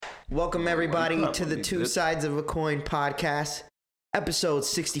Welcome everybody to the Two Sides of a Coin podcast, episode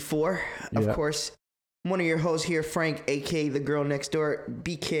 64. Of course, I'm one of your hosts here, Frank, aka the girl next door,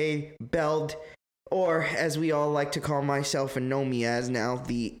 BK Beld, or as we all like to call myself and know me as now,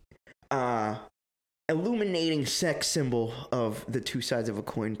 the illuminating sex symbol of the Two Sides of a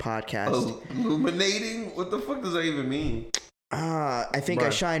Coin podcast. Illuminating? What the fuck does that even mean? I think I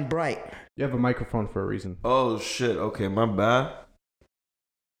shine bright. You have a microphone for a reason. Oh shit, okay, my bad.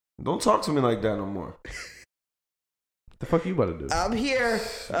 Don't talk to me like that no more. The fuck you about to do? I'm here,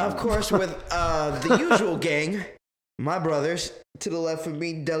 of course, with the usual gang. My brothers. To the left of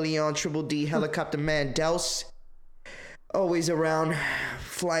me, DeLeon, Triple D, Helicopter Man, Dels. Always around,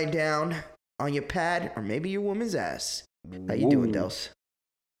 flying down on your pad, or maybe your woman's ass. How you doing, Dels?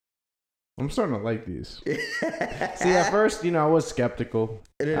 I'm starting to like these. See, at first, I was skeptical.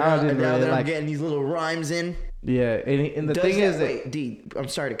 And now that I'm getting these little rhymes in. Yeah, and the thing is that... D, I'm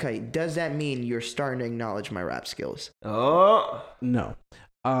sorry to cut you. Does that mean you're starting to acknowledge my rap skills? Oh. No.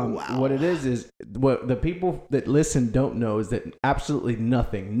 Wow. What it is what the people that listen don't know is that absolutely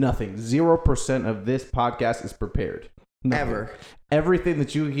nothing, 0% of this podcast is prepared. Nothing. Ever. Everything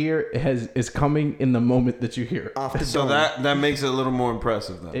that you hear is coming in the moment that you hear it. Off the so dome. that makes it a little more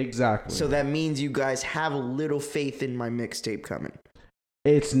impressive then. Exactly. So that means you guys have a little faith in my mixtape coming.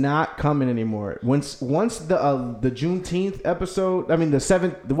 It's not coming anymore. Once the Juneteenth episode, the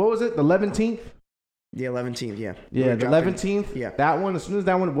 7th, what was it? The 11th? The 11th, yeah. Yeah, the 11th. Yeah. That one, as soon as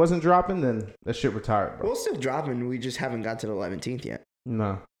that one wasn't dropping, then that shit retired, bro. Well, it's still dropping. We just haven't got to the 11th yet.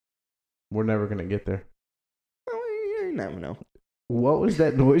 No. We're never going to get there. Oh, you never know. What was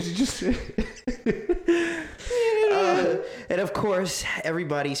that noise you just said? And of course,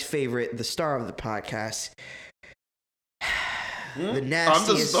 everybody's favorite, the star of the podcast. The nastiest,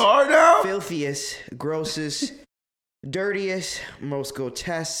 I'm the star now? filthiest, grossest, dirtiest, most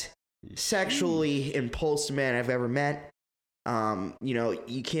grotesque, sexually impulsive man I've ever met.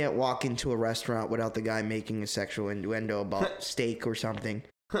 You can't walk into a restaurant without the guy making a sexual innuendo about steak or something.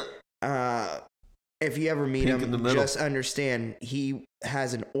 If you ever meet him, just understand he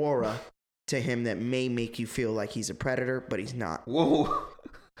has an aura to him that may make you feel like he's a predator, but he's not. Whoa.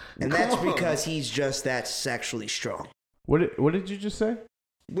 And that's because he's just that sexually strong. What did you just say?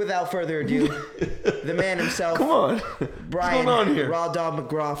 Without further ado, the man himself, Come on. Brian What's going on here? Raw Dog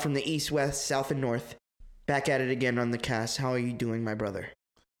McGraw from the East, West, South, and North. Back at it again on the cast. How are you doing, my brother?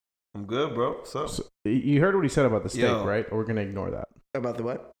 I'm good, bro. What's up? So, you heard what he said about the steak, Yo. right? Or we're going to ignore that. About the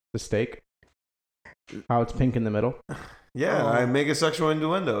what? The steak? How it's pink in the middle? Yeah, I make a sexual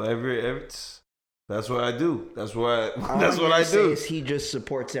innuendo. That's what I do. That's what I do. He just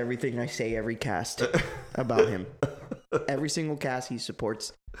supports everything I say every cast about him. Every single cast he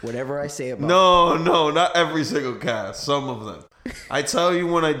supports whatever I say about him. No, not every single cast. Some of them. I tell you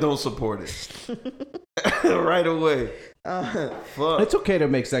when I don't support it. Right away. Fuck. It's okay to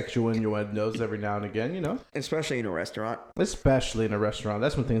make sexual innuendos every now and again, Especially in a restaurant. Especially in a restaurant.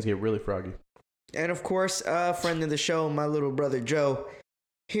 That's when things get really froggy. And of course, friend of the show, my little brother Joe,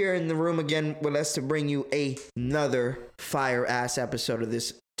 here in the room again with us to bring you another fire-ass episode of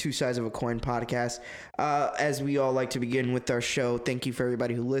this Two Sides of a Coin podcast. As we all like to begin with our show, thank you for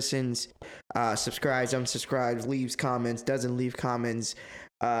everybody who listens, subscribes, unsubscribes, leaves comments, doesn't leave comments.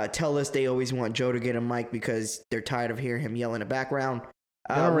 Tell us they always want Joe to get a mic because they're tired of hearing him yell in the background.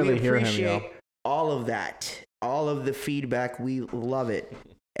 I don't really hear him appreciate yell. all of that, all of the feedback. We love it.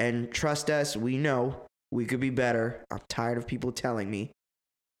 And trust us, we know we could be better. I'm tired of people telling me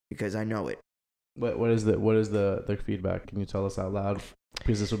because I know it. What is the feedback? Can you tell us out loud?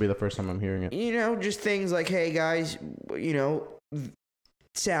 Because this will be the first time I'm hearing it. Just things like, hey guys,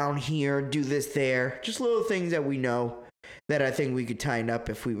 sound here, do this there. Just little things that we know that I think we could tighten up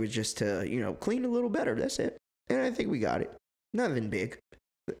if we were just to, clean a little better. That's it. And I think we got it. Nothing big.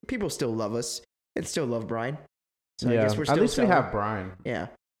 People still love us and still love Brian. So yeah, I guess we're still at least selling. we have Brian. Yeah.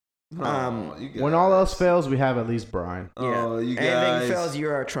 When all else fails, we have at least Brian. Oh, you guys. Anything fails,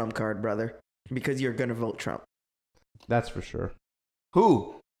 you're our Trump card, brother. Because you're going to vote Trump. That's for sure.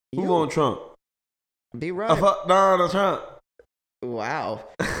 Who? You. Who want Trump? Be right. Fuck Donald Trump. Wow.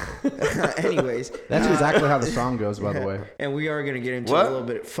 Anyways. That's exactly how the song goes, by the way. And we are going to get into a little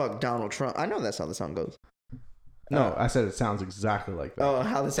bit, fuck Donald Trump. I know that's how the song goes. No, I said it sounds exactly like that. Oh,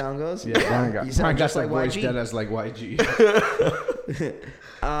 how the sound goes? Yeah, Brian got like voice YG. dead as like YG.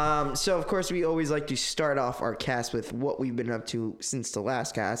 So, of course, we always like to start off our cast with what we've been up to since the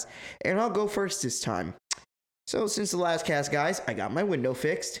last cast. And I'll go first this time. So, since the last cast, guys, I got my window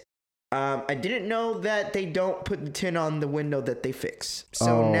fixed. I didn't know that they don't put the tint on the window that they fix.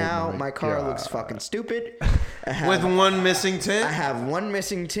 So now my car looks fucking stupid. With one missing tint? I have one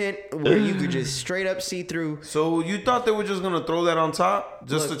missing tint where you could just straight up see through. So you thought they were just gonna throw that on top?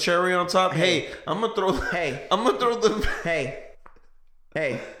 Just Look, a cherry on top? Hey, I'm gonna throw the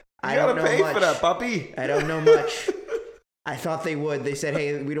Hey. You gotta pay for that, papi. I don't know much. I thought they would. They said,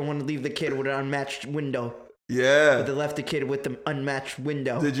 hey, we don't want to leave the kid with an unmatched window. Yeah. But they left the kid with the unmatched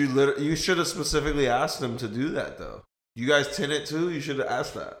window. Did you you should have specifically asked them to do that though. You guys tint it too? You should have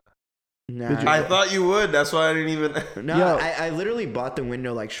asked that. Nah, I thought you would. That's why I didn't even. No, I literally bought the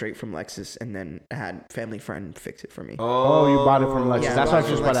window like straight from Lexus and then had family friend fix it for me. Oh, you bought it from Lexus. Yeah, That's I what I bought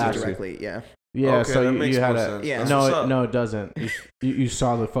was just it about to from ask Lexus you. directly, yeah. Yeah, Okay, so that makes you had more a sense. Yeah. That's what's up. no, it doesn't. You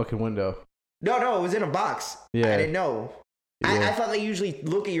saw the fucking window. No, it was in a box. Yeah. I didn't know. Yeah. I thought they usually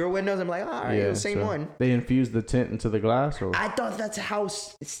look at your windows and I'm like, all right, the same so one. They infused the tint into the glass, or I thought that's how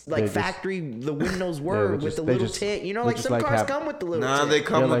it's They like just- factory the windows were they with just- the they little just- tint. You know, they like just some like cars have- come with the little Nah, tint. they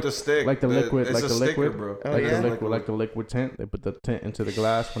come Yeah, with like- the stick. like the liquid, It's like a the sticker, liquid, bro. Oh, like yeah? the liquid tint. They put the tint into the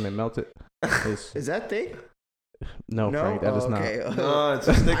glass when they melt it. Is that thing? No, Frank, that is okay. No, it's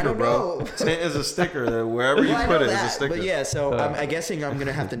a sticker, I don't bro. know. Tint is a sticker. That wherever you Well, I put know it, it's a that, sticker. but yeah, so Uh. I'm guessing I'm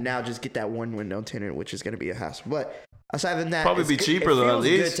gonna have to now just get that one window tinted, which is gonna be a hassle. But aside from that, Probably it's be good- cheaper, it though, at feels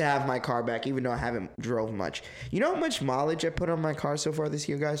least. good to have my car back, even though I haven't drove much. You know how much mileage I put on my car so far this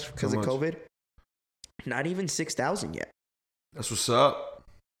year, guys, because of How much? COVID? Not even 6,000 yet. That's what's up.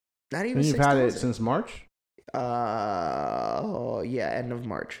 Not even And you've 6,000. had it since March, Yeah, end of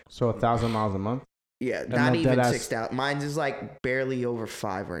March. so 1,000 miles a month. Yeah, And not that even deadass- 6,000. Mine's is like barely over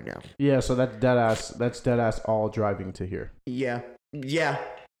 5 right now. Yeah, so that's dead ass. That's dead ass all driving to here. Yeah.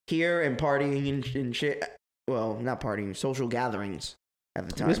 Here and partying and shit. Well, not partying, social gatherings at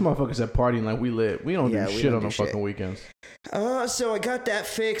the time. This motherfucker said partying like we lit. We don't Yeah, do we shit don't on do the shit. fucking weekends. So I got that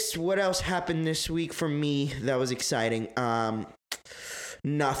fixed. What else happened this week for me that was exciting?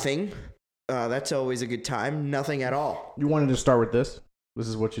 Nothing. That's always a good time. Nothing at all. You wanted to start with this. This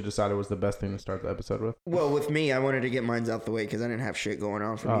is what you decided was the best thing to start the episode with. Well, with me, I wanted to get mine out the way because I didn't have shit going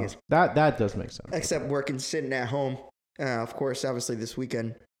on for me. That does make sense. Except working, sitting at home. Of course, obviously this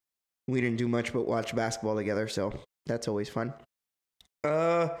weekend, we didn't do much but watch basketball together. So that's always fun.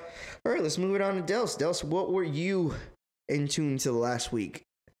 All right, let's move it on to Dels. Dels, what were you in tune to last week?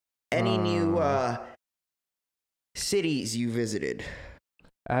 Any new cities you visited?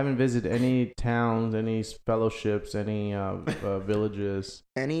 I haven't visited any towns, any fellowships, any villages.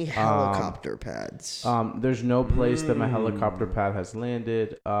 Any helicopter pads? There's no place that my helicopter pad has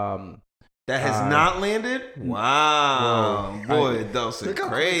landed. That has not landed? Wow. Boy, that was Look how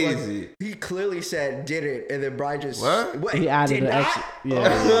quick, crazy. like, he clearly said did it, and then Brian just What? He added did an not? extra.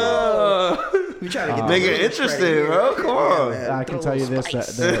 Yeah. Oh. We trying to get Make the it little interesting, credit here. bro. Come on. man. I Throw can a tell you little this: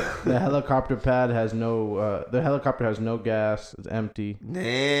 spice. that the helicopter pad has no. The helicopter has no gas. It's empty.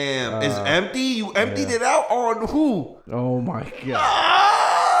 Damn. It's empty? You emptied it out on who? Oh my god!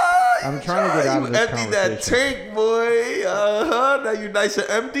 Ah, I'm you trying to get out of You this emptied that conversation. tank, boy. Now you nice and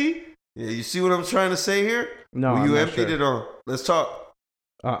empty? Yeah, you see what I'm trying to say here? No, Who I'm you not emptied sure. it on? Let's talk.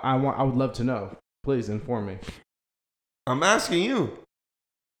 I would love to know. Please inform me. I'm asking you.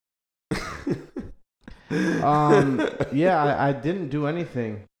 Yeah, I didn't do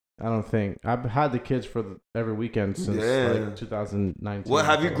anything. I don't think I've had the kids for every weekend since like 2019. What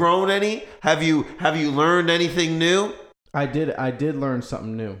have you grown any? Have you learned anything new? I did learn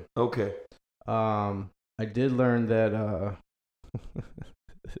something new. Okay. I did learn that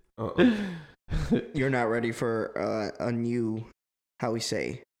You're not ready for a new, how we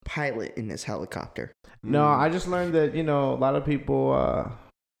say, pilot in this helicopter. No, I just learned that, a lot of people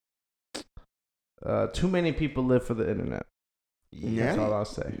too many people live for the internet. That's all I'll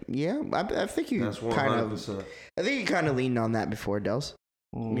say. Yeah, I think you That's kind of. 100%. I think you kind of leaned on that before, Dels.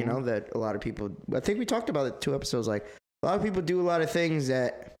 Mhm. You know that a lot of people. I think we talked about it 2 episodes. Like a lot of people do a lot of things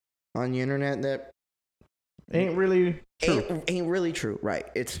that on the internet that Ain't really true. ain't really true. Right?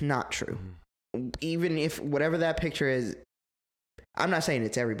 It's not true. Even if whatever that picture is, I'm not saying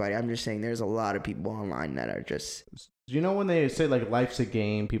it's everybody. I'm just saying there's a lot of people online that are just. You know when they say like life's a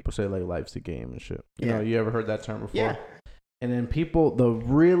game, people say like life's a game and shit. You Yeah. know, you ever heard that term before? Yeah. And then people,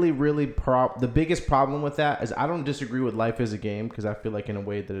 the biggest problem with that is I don't disagree with life is a game because I feel like in a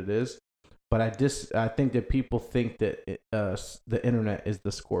way that it is, but I think that people think that the internet is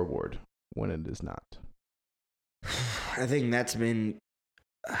the scoreboard when it is not. I think that's been.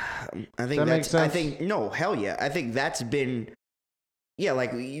 I think that make that's. I sense? think no, hell yeah. I think that's been. Yeah,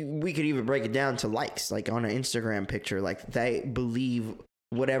 like we could even break it down to likes, like on an Instagram picture. Like they believe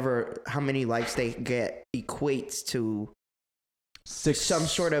how many likes they get equates to some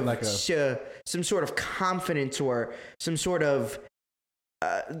sort of like some sort of confidence or some sort of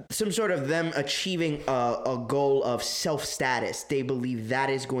them achieving a goal of self-status. They believe that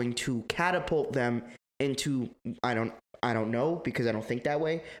is going to catapult them into, I don't know, because I don't think that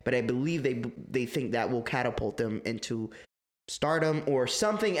way, but I believe they think that will catapult them into stardom or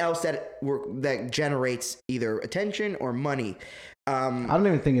something else that generates either attention or money. I don't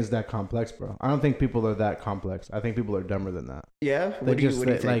even think it's that complex, bro. I don't think people are that complex. I think people are dumber than that. Yeah? What do you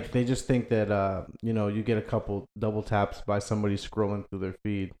think? Like, they just think that, you get a couple double taps by somebody scrolling through their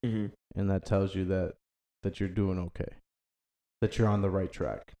feed, and that tells you that you're doing okay, that you're on the right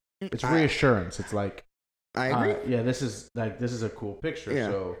track. It's reassurance. It's like, I agree. Yeah, this is a cool picture. Yeah.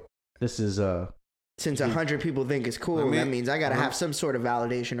 So this is since 100 people think it's cool, that means I gotta have some sort of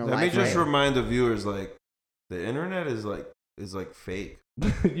validation. Or let me just remind the viewers, like, the internet is like fake.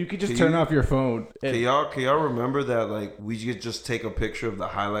 You could just turn off your phone. Can y'all remember that, like, we could just take a picture of the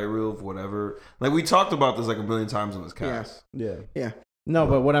highlight reel of whatever? Like, we talked about this like a million times on this cast. Yeah. No,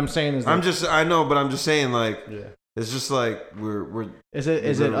 but what I'm saying is, I know, but I'm just saying, like, it's just like we're. Is it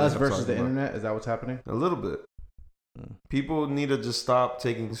us versus the internet? Is that what's happening? A little bit. People need to just stop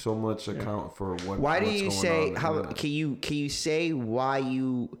taking so much account for what. Why do you say how? Can you say why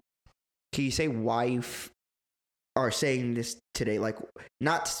you? Can you say why you are saying this today? Like,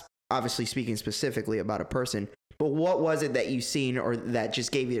 not obviously speaking specifically about a person, but what was it that you seen or that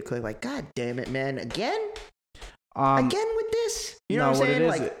just gave you the click? Like, God damn it, man! Again with this? You know what I'm saying?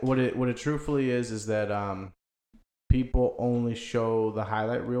 Like, what it truthfully is that people only show the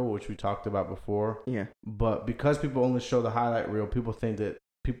highlight reel, which we talked about before. Yeah. But because people only show the highlight reel, people think that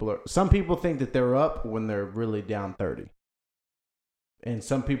some people think that they're up when they're really down 30. And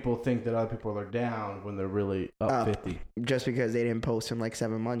some people think that other people are down when they're really up 50. Just because they didn't post in like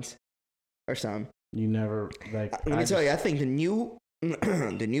 7 months or something. You never, like... Let me tell you, I think the new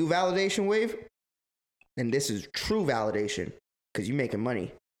validation wave, and this is true validation, because you're making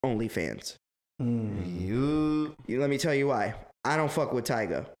money, OnlyFans. Let me tell you why. I don't fuck with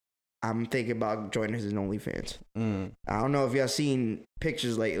Tyga. I'm thinking about joining his OnlyFans. I don't know if y'all seen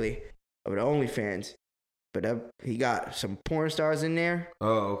pictures lately of the OnlyFans, but he got some porn stars in there.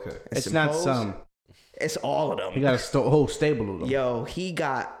 Oh, okay. It's not hoes. Some. It's all of them. He got a whole stable of them. Yo, he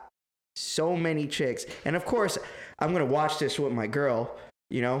got so many chicks. And of course, I'm going to watch this with my girl,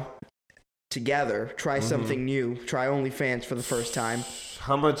 together. Try something new. Try OnlyFans for the first time.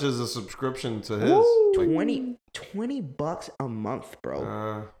 How much is a subscription to his? $20 a month,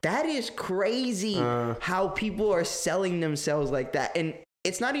 bro. That is crazy how people are selling themselves like that. And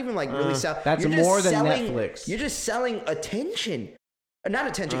it's not even like really selling. That's more than Netflix. You're just selling attention. Not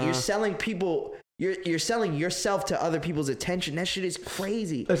attention. You're selling people. You're selling yourself to other people's attention. That shit is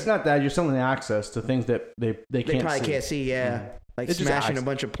crazy. It's not that. You're selling access to things that they probably can't see. Yeah. Like it's smashing a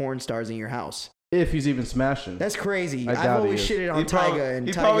bunch of porn stars in your house. If he's even smashing. That's crazy. I've always shitted on Tyga. And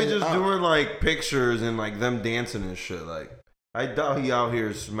he's probably just doing like pictures and like them dancing and shit. Like, I doubt he out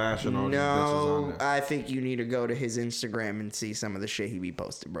here smashing all these bitches on there. I think you need to go to his Instagram and see some of the shit he be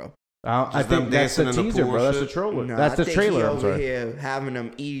posting, bro. I think that's the teaser, bro. That's the trailer. No, that's the trailer. I'm sorry. Here having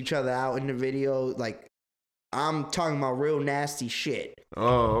them eat each other out in the video. Like, I'm talking about real nasty shit.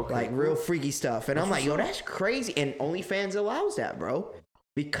 Oh, okay. Like real freaky stuff. And I'm like, yo, that's crazy. And OnlyFans allows that, bro.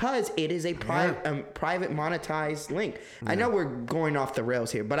 Because it is a private monetized link. Yeah. I know we're going off the rails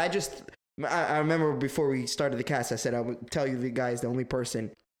here, but I remember before we started the cast, I said I would tell you the guys the only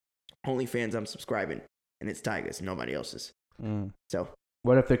person OnlyFans I'm subscribing, and it's Tyga's, nobody else's. So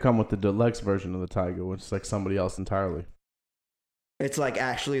what if they come with the deluxe version of the Tyga, which is like somebody else entirely? It's like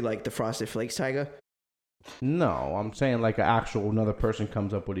actually like the Frosted Flakes Tyga. No, I'm saying like another person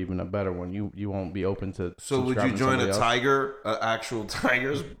comes up with even a better one. You won't be open to. So would you join actual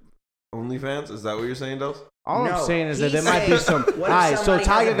Tiger's OnlyFans? Is that what you're saying, Dos? All I'm saying is that there might be some. All right, so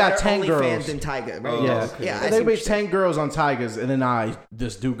Tyga got 10 girls. Than Tyga, right? Yeah, okay. Yeah. There be 10 girls on Tyga's, and then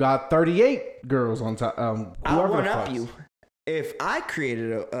this dude got 38 girls on Tyga. I'll one up you. If I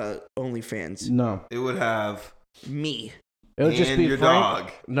created a OnlyFans, no, it would have me. It would just be your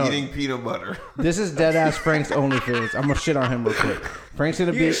Frank, dog eating peanut butter. This is dead ass Frank's OnlyFans. I'm gonna shit on him real quick. Frank's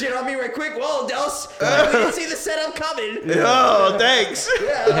gonna be. You shit on me right quick. Whoa, Dos. We didn't see the setup coming. Oh, thanks.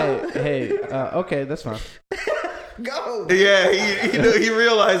 Yeah. Hey. Okay, that's fine. Go. Yeah, he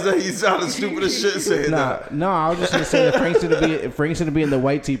realized that he sounded stupid as shit saying that. No, I was just gonna say that Frank's gonna be in the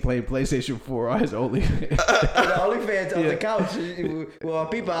white tee playing PlayStation 4 on his OnlyFans. The OnlyFans on the couch. Well,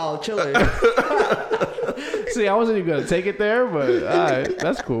 people out chilling. See, I wasn't even gonna take it there, but all right,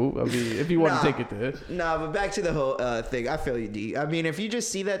 that's cool. I mean, if you want to take it there. But back to the whole thing. I feel you, D. I mean, if you just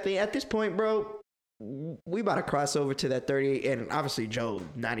see that thing at this point, bro, we about to cross over to that 30, and obviously Joe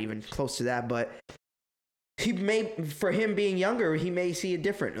not even close to that, but for him being younger, he may see it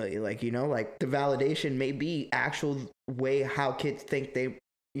differently. Like, you know, like the validation may be actual way how kids think they,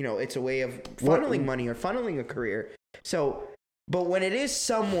 you know, it's a way of funneling money or funneling a career. So, but when it is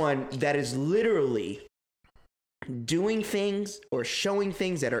someone that is literally doing things or showing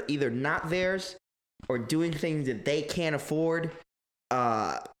things that are either not theirs or doing things that they can't afford,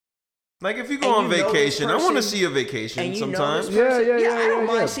 like if you go on vacation, I want to see your vacation sometimes. Yeah, I don't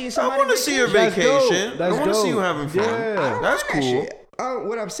mind seeing somebody. I want to see your vacation. I want to see you having fun. Yeah. That's cool.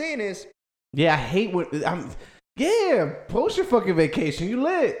 What I'm saying is, I hate when post your fucking vacation. You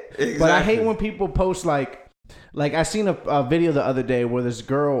lit. Exactly. But I hate when people post like I seen a video the other day where this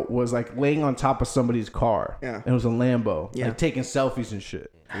girl was like laying on top of somebody's car. Yeah. And it was a Lambo. Yeah. Like taking selfies and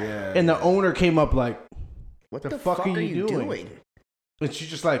shit. Yeah. And the owner came up like, what the fuck are you doing? And she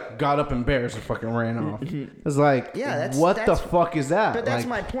just like got up embarrassed and fucking ran off. It's like, what the fuck is that? But that's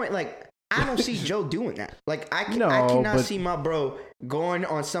like, my point. Like, I don't see Joe doing that. Like, I No, cannot but- see my bro going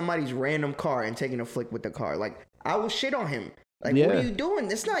on somebody's random car and taking a flick with the car. Like, I will shit on him. Like, what are you doing?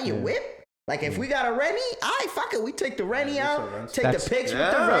 That's not your whip. Like, if we got a Rennie, fuck it. We take the Rennie out, take the pics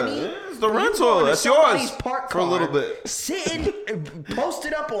with the Rennie. Yeah, it's the rental. That's yours park for a little bit. Sitting, post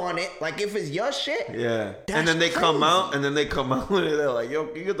it up on it. Like, if it's your shit. Yeah. That's And then they come crazy. out, and they're like, yo,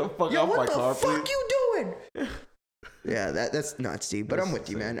 can you get the fuck out my car, please? What the fuck you doing? Yeah, that's nuts, Steve. But I'm with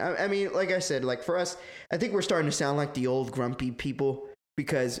you, man. I mean, like I said, like for us, I think we're starting to sound like the old grumpy people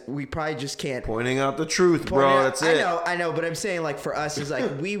because we probably just can't Pointing out the truth, bro. That's it. I know, but I'm saying like for us, it's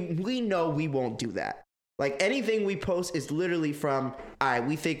like we know we won't do that. Like anything we post is literally from,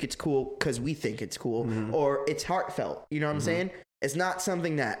 we think it's cool because we think it's cool, or it's heartfelt. You know what I'm saying? It's not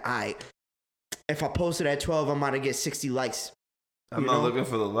something that if I post it at 12, I'm gonna get 60 likes. I'm not looking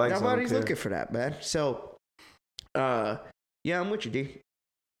for the likes. Nobody's looking for that, man. So, yeah, I'm with you, D.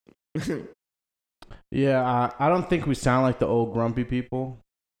 Yeah, I don't think we sound like the old grumpy people.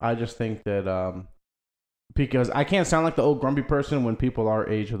 I just think that because I can't sound like the old grumpy person when people our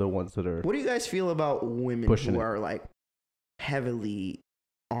age are the ones that are. What do you guys feel about women Pushing who it. are like heavily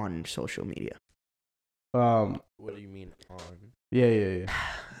on social media? What do you mean on? Yeah.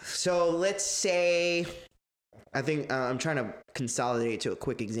 So let's say, I think I'm trying to consolidate to a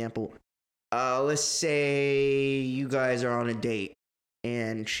quick example. Let's say you guys are on a date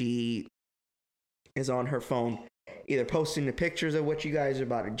and she is on her phone, either posting the pictures of what you guys are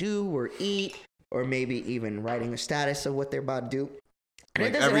about to do or eat, or maybe even writing a status of what they're about to do. And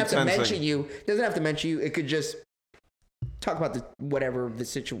Like it doesn't every have to 10 mention seconds. you. Doesn't have to mention you. It could just talk about whatever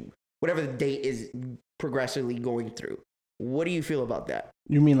the date is progressively going through. What do you feel about that?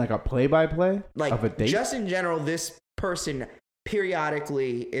 You mean like a play-by-play Like of a date? just in general, this person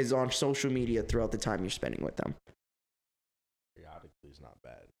periodically is on social media throughout the time you're spending with them. Periodically is not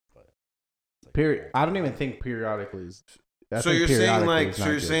bad, but I don't even think periodically is. So you're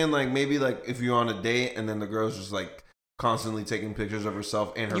saying like maybe like if you're on a date and then the girl's just like constantly taking pictures of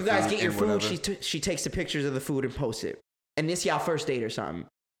herself and her You guys food get your and food. whatever. She takes the pictures of the food and posts it. And this y'all first date or something,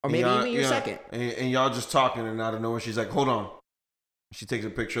 or And maybe y'all- even your yeah, second. And y'all just talking and out of nowhere she's like, hold on. She takes a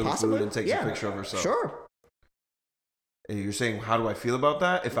picture of the Possibly, food and takes yeah. a picture of herself. Sure. And you're saying, how do I feel about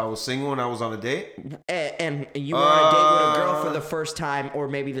that? If I was single and I was on a date? And you were on a date with a girl for the first time, or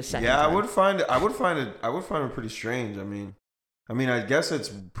maybe the second. Yeah, time. I would find it pretty strange. I mean, I guess it's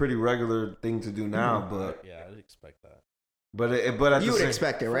a pretty regular thing to do now, but yeah, I'd expect that. but at You the would same,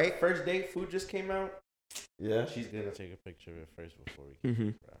 expect it, right? First date, food just came out. yeah. She's gonna take a picture of it first before we. Mm-hmm.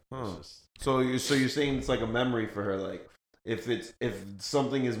 Huh. So you're saying it's like a memory for her, like if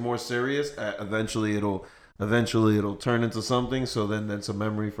something is more serious, eventually it'll turn into something. So then that's a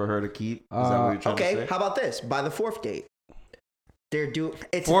memory for her to keep. Is that what you're trying to Okay, say? how about this? By the fourth date,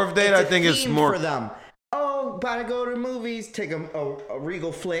 Fourth date, I think it's theme more for them. Oh, about to go to the movies, take a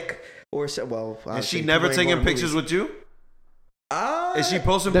Regal flick, or so. Well, Is she never taking pictures with you? Is she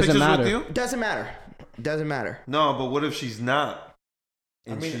posting Doesn't pictures matter. with you? Doesn't matter. Doesn't matter. No, but what if she's not?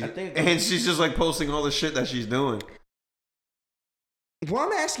 I mean, I think- and she's just like posting all the shit that she's doing. Well,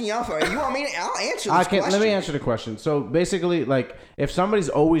 I'm asking y'all for it. You want me to? I'll answer this question. Let me answer the question. So basically, like, if somebody's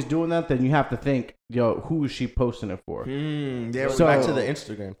always doing that, then you have to think, who is she posting it for? There we So- Back go. to the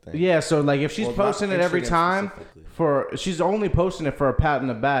Instagram thing. Yeah, so like if she's Well, not posting it every Instagram time specifically. she's only posting it for a pat in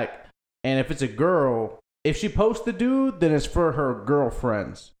the back, and if it's a girl, if she posts the dude, then it's for her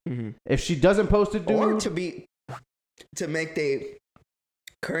girlfriends. Mhm. If she doesn't post the dude, Or to make the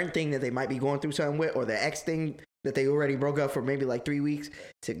current thing that they might be going through something with, or the ex thing that they already broke up for maybe like 3 weeks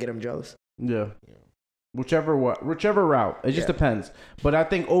to get them jealous. yeah. whichever route. It just depends. But I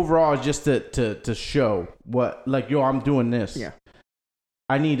think overall, it's just to show what, like, yo, I'm doing this. Yeah.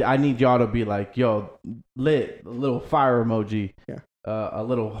 I need y'all to be like, yo, lit, a little fire emoji. Yeah. A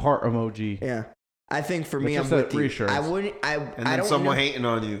little heart emoji. Yeah. I think for me, I'm just a with you. reassurance. I wouldn't. And I then don't someone know. hating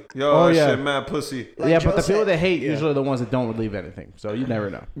on you. Yo, Oh, that yeah. shit mad pussy. Like yeah, Joe but the people said- that hate yeah. usually are the ones that don't leave anything. So you never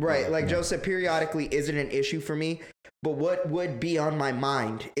know. Right, like Joe said, periodically isn't an issue for me. But what would be on my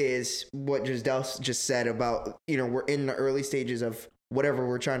mind is what Gisdell just said about, we're in the early stages of whatever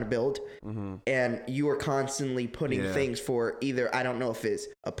we're trying to build. Mm-hmm. And you are constantly putting things for either, I don't know if it's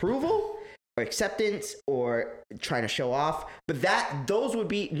approval or acceptance or trying to show off. But those would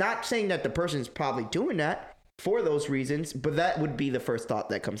be, not saying that the person's probably doing that for those reasons, but that would be the first thought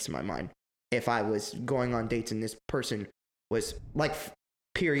that comes to my mind if I was going on dates and this person was like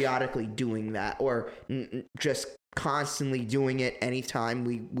periodically doing that or just constantly doing it anytime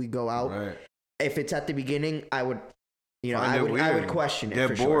we go out. Right. If it's at the beginning, I would, Find it I would weird. question it. Get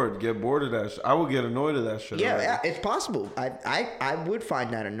for bored. Sure. Get bored of that shit. I would get annoyed of that shit. Yeah, already. yeah, it's possible. I would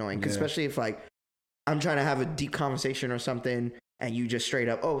find that annoying, Yeah. especially if like I'm trying to have a deep conversation or something, and you just straight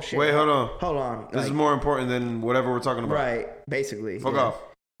up, oh shit. Wait, hold on. Hold on. This is more important than whatever we're talking about. Right, basically. Fuck yeah. off.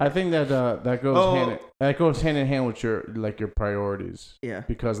 I think that that goes Oh. hand in hand with your priorities. Yeah.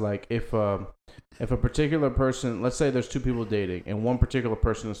 Because like if a particular person, let's say there's two people dating, and one particular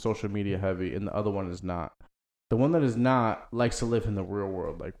person is social media heavy, and the other one is not. The one that is not likes to live in the real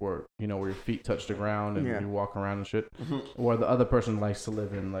world, like where your feet touch the ground and you walk around and shit. Or the other person likes to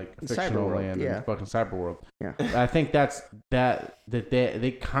live in like fictional Cyberworld, land and fucking cyber world. Yeah. I think that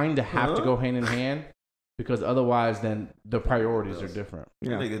they kind of have to go hand in hand, because otherwise then the priorities are different.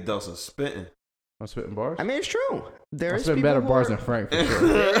 Yeah. Nigga Delson spitting. I'm spitting bars. I mean, it's true. There I'm is spitting people better who bars are- than Frank for sure.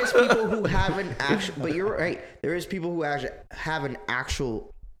 There is people who haven't actually, but you're right. There is people who actually have an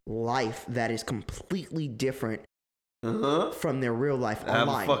actual life that is completely different from their real life Have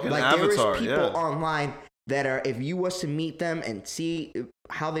a online. fucking Like there is avatar, people yeah. online that are, if you was to meet them and see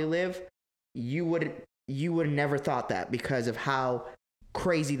how they live, you would have never thought that because of how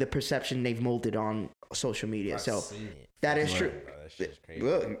crazy the perception they've molded on social media. I've So seen it. that is true. Bro, that shit's crazy.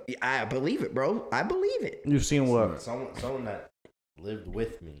 Look, I believe it, bro. I believe it. You've seen what? Someone that lived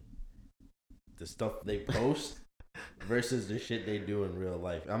with me, the stuff they post versus the shit they do in real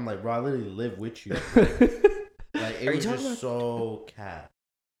life. I'm like, bro, I literally live with you. Like it Are you was talking just so cat.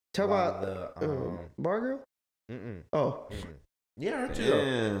 Talk Wow, about the bar girl. Oh, yeah, her too. though.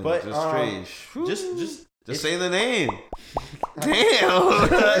 Damn. But, just straight. just say the name. Damn.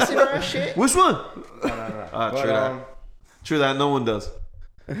 listen to our shit. Which one? no. Ah, But, true that. True that. No one does.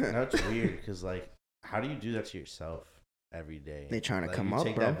 That's weird because like, how do you do that to yourself every day? They trying to Like, come you up,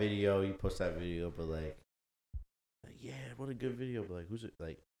 take bro. that video, you post that video, but like, yeah, what a good video. But like, who's it?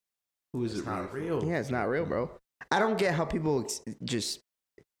 Like, Who is it's it? not really real. Yeah, it's not real, bro. I don't get how people just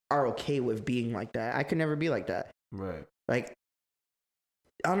are okay with being like that. I could never be like that. for? Right. Like,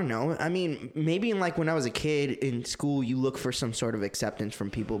 I don't know. I mean, maybe in like when I was a kid in school, you look for some sort of acceptance from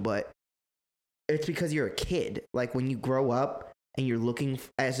people, but it's because you're a kid. Like when you grow up and you're looking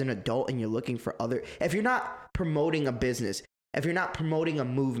as an adult and you're looking for other, if you're not promoting a business, if you're not promoting a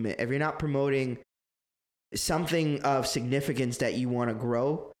movement, if you're not promoting something of significance that you want to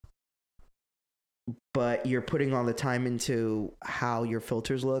grow, but you're putting all the time into how your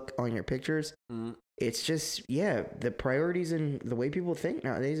filters look on your pictures, it's just, the priorities and the way people think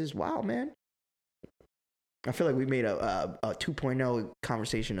nowadays is wild, man. I feel like we made a 2.0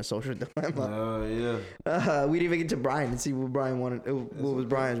 conversation of social dilemma. Yeah. We didn't even get to Brian and see what Brian wanted. What was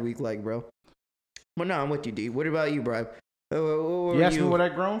Brian's week like, bro? But no, I'm with you, D. What about you, Brian? You asked me what I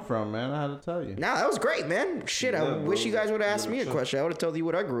grown from, man. I had to tell you. Nah, that was great, man. Shit, I wish you guys would have asked me a question. I would have told you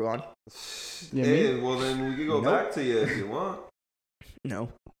what I grew on. Yeah, Hey, me? well then we can go Nope. back to you if you want. No.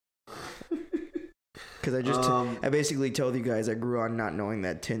 Because I just, I basically told you guys I grew on not knowing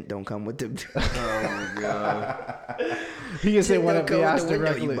that tint don't come with the. Oh my god. He just Tint didn't want don't to come be with asked the window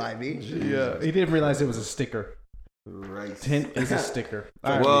directly. you buy me. Yeah, he didn't realize it was a sticker. Right. Tint is a sticker.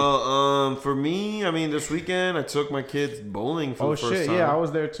 All right. Well, for me, I mean, this weekend I took my kids bowling for Oh the first shit! time. Yeah, I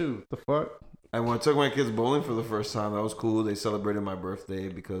was there too. The fuck? I took my kids bowling for the first time. That was cool. They celebrated my birthday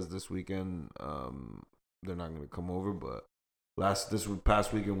because this weekend they're not going to come over. But this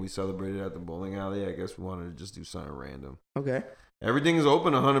past weekend we celebrated at the bowling alley. I guess we wanted to just do something random. Okay. Everything is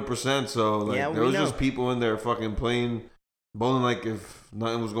open 100%. So like Yeah, there we was know. just people in there fucking playing bowling like if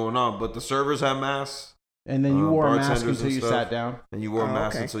nothing was going on. But the servers had masks. And then you wore a mask bartenders until and you stuff. sat down. And you wore a Oh,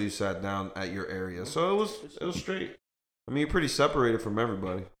 mask okay. until you sat down at your area. So it was straight. I mean, you're pretty separated from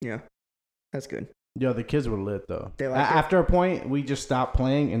everybody. Yeah. That's good. Yo, the kids were lit though. They like it? After a point, we just stopped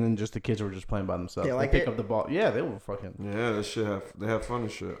playing, and then just the kids were just playing by themselves. They like pick it? up the ball. Yeah, they were fucking. Yeah, they have fun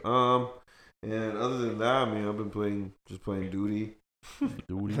and shit. And other than that, I mean, I've been playing duty.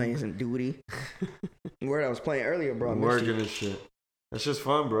 Playing some duty. Word, I was playing earlier, bro. I missed Working you. and shit. That's just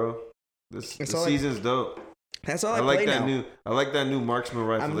fun, bro. The all season's dope. That's all I like play that now. I like that new marksman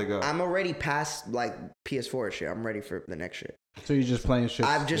rifle they got. I'm already past like PS4 shit. I'm ready for the next shit. So you're just playing shit.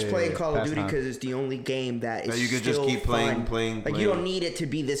 I'm just playing Call of past Duty time. because it's the only game that is That you could still just keep fun. playing. Like you don't need it to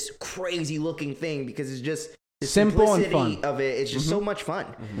be this crazy looking thing because it's just the Simple and simplicity fun. of it. It's just so much fun.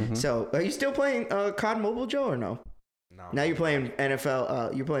 Mhm. So, are you still playing COD Mobile, Joe, or no? No. Now you're playing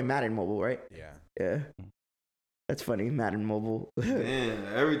NFL. You're playing Madden Mobile, right? Yeah. Yeah. That's funny, Madden Mobile. Man,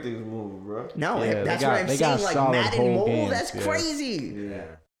 everything's moving, bro. No, Yeah, that's they got- what I'm they got saying. Like solid Madden whole Mobile, games, that's yeah. crazy. Yeah.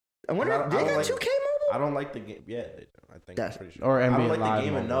 I wonder I if don't- they I don't got like 2K I Mobile. don't like the game. Yeah, they do. I think That's- I'm pretty sure. or I NBA don't like Live the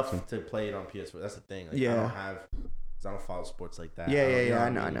game mode, enough too. to play it on PS4. That's the thing. Like, Yeah. I don't have. Cause I don't follow sports like that. Yeah, don't- yeah, you yeah, what I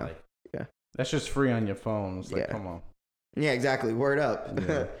know, I mean? know. Like, That's just free on your phone. It's like, Yeah. come on. Yeah, exactly. Word up.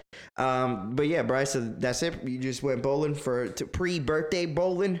 Yeah. But yeah, Bryce, so that's it. You just went bowling to pre-birthday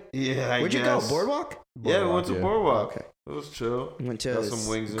bowling. Yeah, Where'd you go? Boardwalk? Yeah, we went to Boardwalk. Okay. It was chill. Went to Got some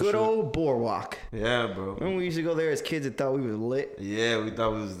wings and good shit. old Boardwalk. Yeah, bro. When we used to go there as kids and thought we was lit. Yeah, we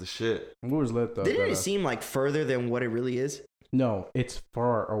thought it was the shit. It was lit though. Didn't but, it seem like further than what it really is? no, it's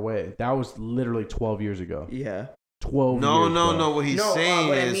far away. That was literally 12 years ago. Yeah. 12 No, years, no, bro. no. What he's No, saying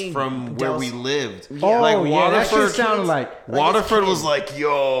what I is mean, from where we Del's- lived. Yeah. Oh, Like, yeah, that shit Waterford- sounded like. Like Waterford it's was kids. like,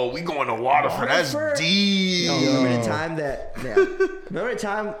 yo, we going to Waterford. That's Waterford? deep. No, Yo. remember the time that? Yeah. Remember the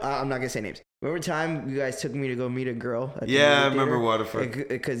time? I'm not gonna say names. Remember the time you guys took me to go meet a girl? At the Yeah, I movie remember theater? Waterford.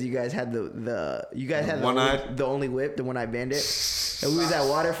 Because you guys had the One-eyed? the only whip, the one-eyed bandit, and we was at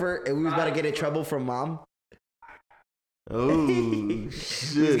Waterford, and we was about to get in trouble from mom. Oh, We was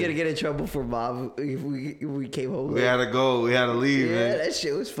shit. gonna get in trouble for mom if we came home. We had to go. We had to leave, yeah, man. that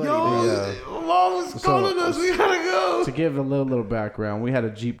shit was funny. Yo, man. Yeah. Mom was So- calling us. We gotta go. To give a little background, we had a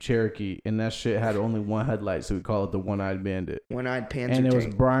Jeep Cherokee, and that shit had only one headlight, so we call it the One-Eyed Bandit. One-eyed panther. And it was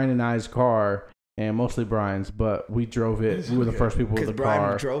tank. Brian and I's car, and mostly Brian's, but we drove it. We were the first people with Because the Brian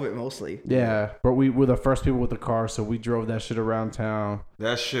car. drove it mostly. Yeah, but we were the first people with the car, so we drove that shit around town.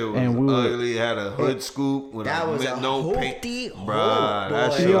 That shit was And we were- ugly. It had a hood scoop with That was a no paint. hokey Bruh, hope,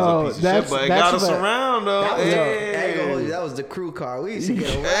 that boy. shit Yo, was a piece of that's- shit, but it that's got us what- around though. That was, I ain't gonna hold you, Hey, that was the crew car. We used to get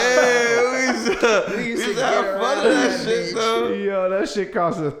around. hey, we used to get have fun around with that that shit bitch. though. Yo, that shit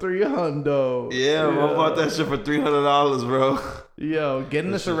cost us $300. Yeah, I bought that shit for $300, bro. Yo,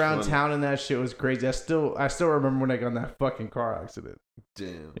 getting That us shit's around funny. town in that shit was crazy. I still remember when I got in that fucking car accident.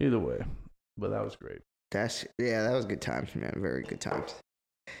 Damn. Either way, but that was great. That was good times, man. Very good times.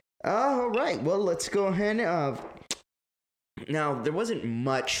 All right, well, let's go ahead. Now there wasn't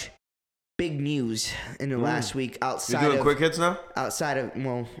much big news in the last week You outside doing of quick hits now?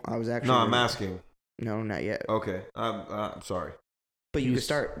 well, I was actually No, I'm asking. No, not yet. Okay, I'm sorry. But you can He's-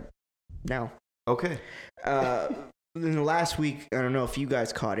 start now. Okay. In the last week, I don't know if you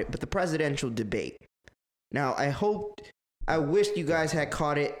guys caught it, but the presidential debate. Now, I wish you guys had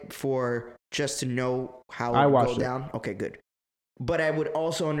caught it for just to know how I it would watched go it. down. Okay, good. But I would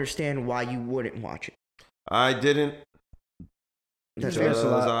also understand why you wouldn't watch it. I didn't. That's Yes, right. a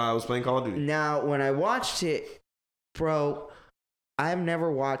lot. I was playing Call of Duty. Now, when I watched it, bro, I've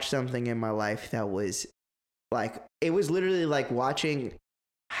never watched something in my life that was like, it was literally like watching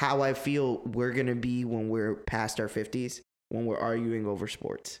how I feel we're going to be when we're past our 50s, when we're arguing over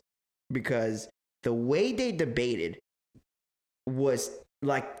sports. Because the way they debated was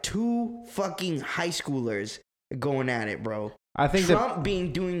like two fucking high schoolers going at it, bro. I think Trump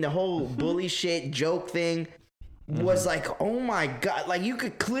doing the whole bully shit joke thing was like, oh my god, like you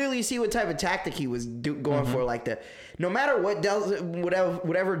could clearly see what type of tactic he was going for. Like no matter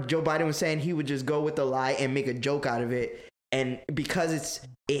whatever Joe Biden was saying, he would just go with the lie and make a joke out of it. And because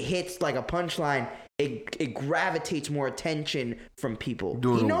it hits like a punchline, it gravitates more attention from people.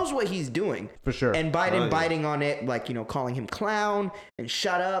 He knows what he's doing. for sure. And Biden Oh, yeah. biting on it, like, calling him clown and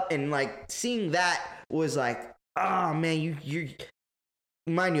shut up. And like seeing that was like, oh man, you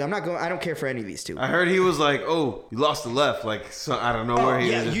mind you, I don't care for any of these two. I heard he was like, "Oh, you lost the left." Like, so I don't know Oh, where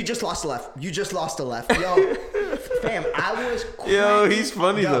he yeah, was. you just lost the left. You just lost the left. Yo, fam, I was Yo, he's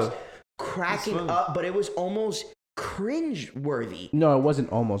funny, I was though. cracking He's funny. up, but it was almost cringe-worthy. no, it wasn't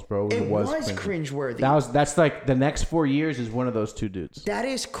almost, bro. It was cringy. cringe-worthy. That's like the next 4 years is one of those two dudes. That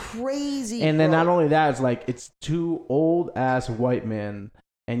is crazy. And then bro. not only that, it's like it's two old ass white men,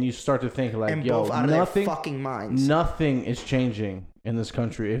 and you start to think like, and yo, both out of nothing, their fucking minds. nothing is changing in this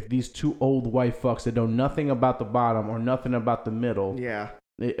country if these two old white fucks that know nothing about the bottom or nothing about the middle, Yeah.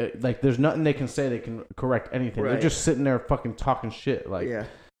 like there's nothing they can say they can correct anything. Right. They're just sitting there fucking talking shit. Like, yeah.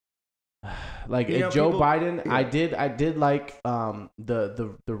 like You know, Joe people- Biden, yeah. I did like the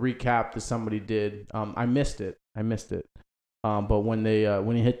recap that somebody did. I missed it. But when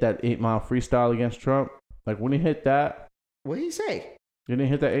he hit that 8 Mile freestyle against Trump, like when he hit that, What did he say? you didn't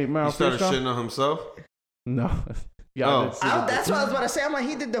hit that 8 Mile He started freestyle. shitting on himself. No. Yeah, Oh. I didn't see that. That's what I was about to say. I'm like,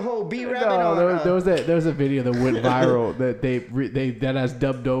 he did the whole B rabbit No, on. there was a video that went viral that they that has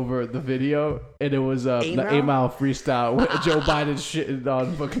dubbed over the video, and it was the 8 Mile? 8 Mile freestyle with Joe Biden shitting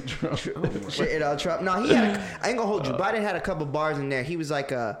on fucking Trump. Shit on Trump. No, he had. I ain't gonna hold you. Biden had a couple bars in there. He was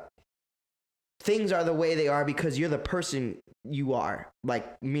like, "Things are the way they are because you're the person you are."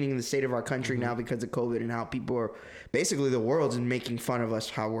 Like, meaning the state of our country now because of COVID and how people are basically the world's making fun of us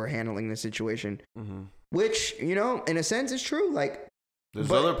how we're handling the situation. Mm-hmm. Which, you know, in a sense, is true. Like, There's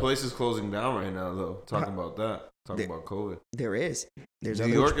But- other places closing down right now, though. Talking about that. Talking about COVID. there is. There's New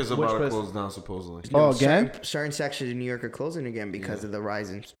other York is about to place? close down, supposedly. Oh, again? certain sections in New York are closing again because Yeah. of the rise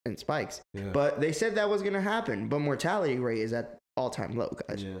in spikes. Yeah. But they said that was gonna happen. But mortality rate is at all-time low,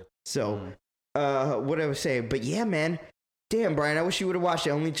 guys. Yeah. So, what I was saying, but yeah, man, damn, Brian, I wish you would have watched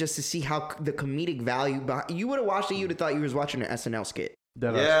it only just to see how the comedic value. You would have watched it, you would have thought you was watching an SNL skit.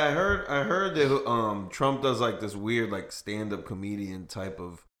 Yeah, I heard that Trump does like this weird like stand-up comedian type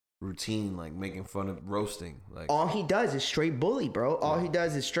of routine, like making fun of roasting. Like All he does is straight bully, bro. All he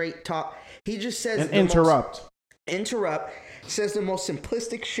does is straight talk. He just says And the most- interrupt. says the most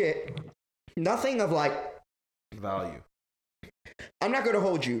simplistic shit. Nothing of like, value. I'm not gonna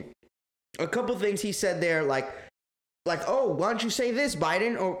hold you. A couple things he said there, like, oh, why don't you say this,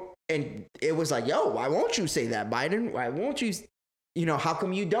 Biden? And it was like, yo, why won't you say that, Biden? Why won't you? You know, how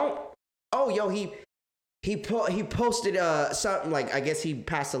come you don't? Oh, yo, he posted something like, I guess he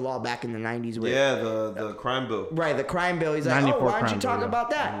passed a law back in the 90s. Where, Yeah, the crime bill. right, the crime bill. He's like, oh, 94 why don't you crime talk bill, yeah. about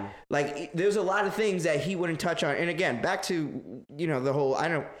that? Like, there's a lot of things that he wouldn't touch on. And again, back to, you know, the whole, I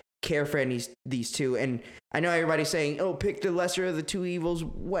don't care for these two. And I know everybody's saying, oh, pick the lesser of the two evils.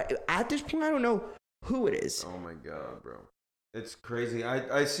 What? At this point, I don't know who it is. Oh my god, bro. It's crazy.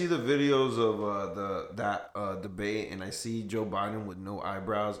 I see the videos of that debate, and I see Joe Biden with no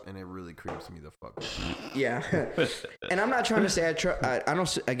eyebrows, and it really creeps me the fuck out. Yeah. And I'm not trying to say I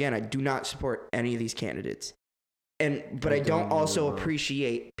don't, again, I do not support any of these candidates. But I don't also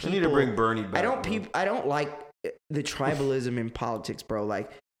appreciate I people. need to bring Bernie back. I don't like the tribalism in politics, bro. Like,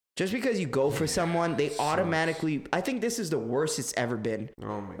 just because you go for someone, they automatically. I think this is the worst it's ever been.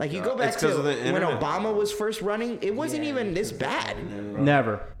 Oh my Like, you God. go back It's to 'cause of the when internet. Obama was first running, it wasn't even this bad.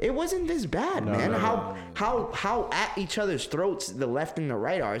 Never. It wasn't this bad, No, man. no, How at each other's throats the left and the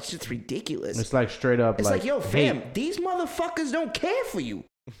right are. It's just ridiculous. It's like straight up. It's like, yo, fam, hate. these motherfuckers don't care for you.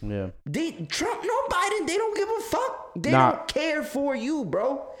 Yeah. Trump, no Biden, they don't give a fuck. They Nah. don't care for you,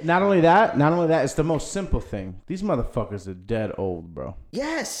 bro. Not only that, it's the most simple thing. These motherfuckers are dead old, bro.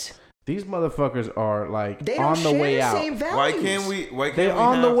 Yes. These motherfuckers are like They don't on the share way the out. same values. Why can't we? Why can't They're we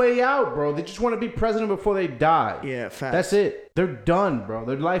on the have- way out, bro. They just want to be president before they die. Yeah, facts. That's it. They're done, bro.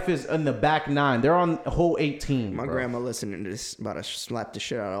 Their life is in the back nine. They're on hole 18. My bro. grandma listening to this about to slap the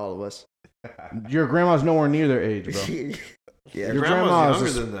shit out of all of us. Your grandma's nowhere near their age, bro. Yeah. Your Your grandma's grandma's younger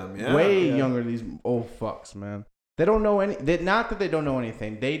is than them. Yeah. Way Yeah. younger. These old fucks, man. They don't know any. Not that they don't know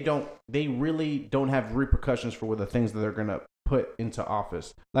anything. They really don't have repercussions for the things that they're gonna put into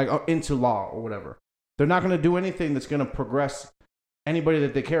office, like into law or whatever. They're not gonna do anything that's gonna progress anybody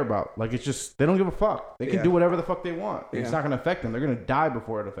that they care about. Like, it's just they don't give a fuck. They can Yeah. do whatever the fuck they want. Yeah. It's not gonna affect them. They're gonna die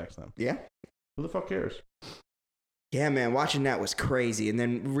before it affects them. Yeah. Who the fuck cares? Yeah, man, watching that was crazy. And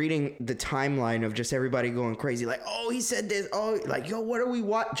then reading the timeline of just everybody going crazy, like, oh, he said this. Oh, like, yo, what are we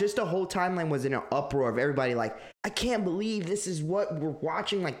watching? Just the whole timeline was in an uproar of everybody like, I can't believe this is what we're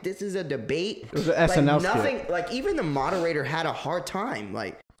watching. Like, this is a debate. It was an Like, SNL nothing, skit. like, even the moderator had a hard time.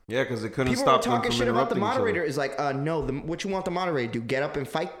 Like, Yeah, because they couldn't people were stop them talking from shit about the interrupting each other. moderator. Is like, no, what you want the moderator to do? Get up and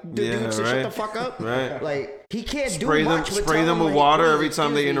fight the Yeah, dudes to right. shut the fuck up? Right. Like, he can't Spray do them, much. but spray tell them him, with like, water please every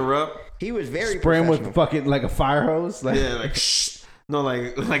time they excuse me. interrupt. He was very Spray him with professional. fucking like a fire hose. Like, Yeah, like shh. No,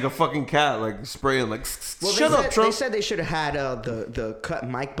 like a fucking cat, like spraying, like Well, shut they up, said, Trump. They said they should have had the cut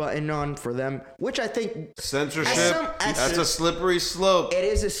mic button on for them, which I think Censorship. at That's some- a slippery slope. it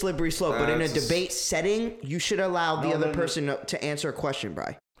is a slippery slope. But in a That's- debate setting, you should allow the No, other no, no. person to answer a question,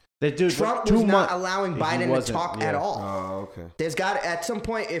 Bri. they do. Trump too was not much- allowing He Biden to wasn't, talk yeah. at all. Oh, okay. There's got at some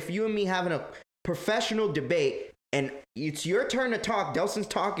point, if you and me having a professional debate and it's your turn to talk, Delson's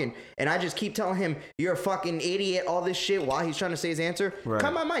talking, and I just keep telling him you're a fucking idiot, all this shit while he's trying to say his answer. Right.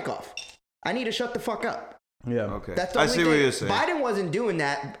 Cut my mic off. I need to shut the fuck up. Yeah. Okay. That's the I only see thing. what you're saying. Biden wasn't doing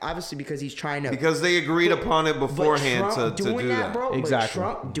that, obviously, because he's trying to. Because they agreed upon it beforehand Trump to doing do that. bro. Exactly.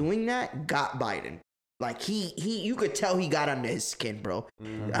 But Trump doing that got Biden. Like you could tell he got under his skin, bro.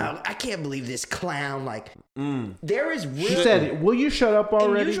 I can't believe this clown. Like there is real. She said, "Will you shut up in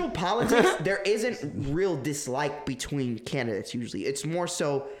already?" usual politics, there isn't real dislike between candidates. Usually, it's more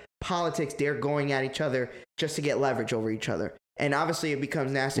so politics. They're going at each other just to get leverage over each other, and obviously it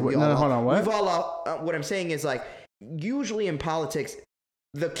becomes nasty. Hold on, what? We've all. What I'm saying is like usually in politics,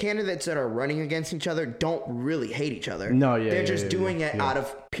 the candidates that are running against each other don't really hate each other. No, yeah, they're yeah, just yeah, doing yeah, it yeah. out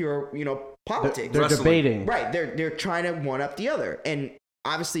of pure, politics. They're Wrestling. debating. Right. They're trying to one up the other. And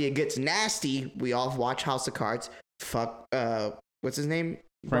obviously it gets nasty. We all watch House of Cards. Fuck what's his name?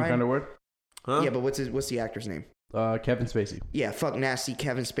 Frank Brian? Underwood, Huh? Yeah, but what's the actor's name? Kevin Spacey. Yeah, fuck nasty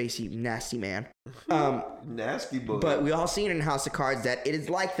Kevin Spacey, nasty man. Nasty boy. But we all seen in House of Cards that it is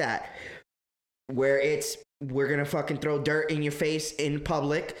like that. Where we're gonna fucking throw dirt in your face in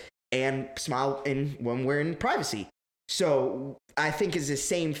public and smile when we're in privacy. So I think it's the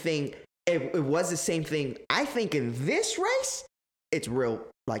same thing. It was the same thing. I think in this race, it's real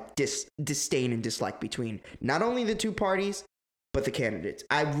like disdain and dislike between not only the two parties, but the candidates.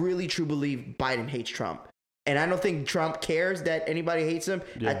 I really truly believe Biden hates Trump. And I don't think Trump cares that anybody hates him.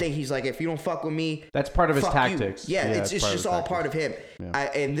 Yeah. I think he's like, if you don't fuck with me, That's part of his fuck tactics. you. Yeah, it's part of just his all tactics. part of him.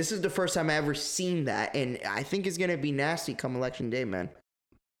 Yeah. And this is the first time I ever seen that. And I think it's going to be nasty come election day, man.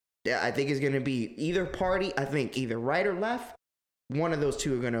 Yeah, I think it's going to be either party, I think either right or left. One of those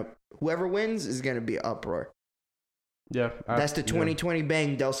two are going to, whoever wins is going to be an uproar. Yeah, That's the 2020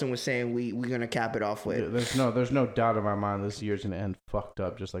 bang Delson was saying we're going to cap it off with. There's no doubt in my mind this year's gonna end fucked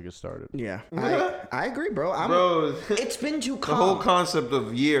up just like it started. Yeah, I agree, bro. bro, It's been too the calm. whole concept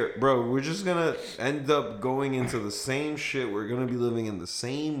of year, bro, we're just gonna end up going into the same shit. We're gonna be living in the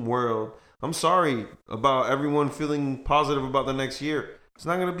same world. I'm sorry about everyone feeling positive about the next year. It's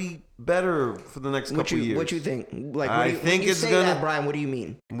not gonna be better for the next couple years. What you think? Like, I when think you it's say gonna- that, Brian, what do you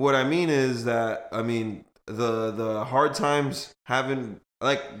mean? What I mean is that the hard times haven't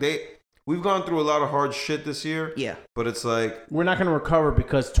we've gone through a lot of hard shit this year. Yeah. But it's like We're not gonna recover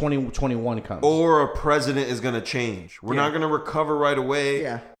because 2021 comes. or a president is gonna change. We're Yeah. not gonna recover right away.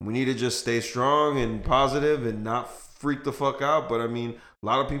 Yeah. We need to just stay strong and positive and not freak the fuck out. But I mean, a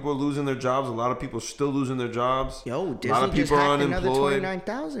lot of people are losing their jobs. A lot of people are still losing their jobs. Yo, a lot Disney of just people are hacked another unemployed.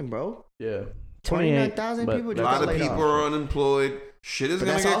 29,000, bro. Yeah, 29,000 but people A just lot of laid people off. are unemployed. Shit is But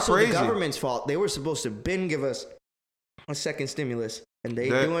gonna that's get also crazy. the government's fault. They were supposed to give us a second stimulus, and they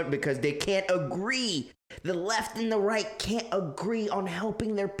do it because they can't agree. The left and the right can't agree on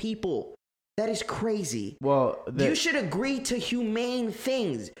helping their people. That is crazy. Well, You should agree to humane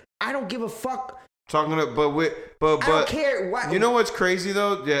things. I don't give a fuck. Talking to, but I don't care. Why, you know what's crazy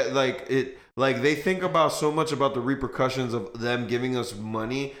though? Yeah, like they think about so much about the repercussions of them giving us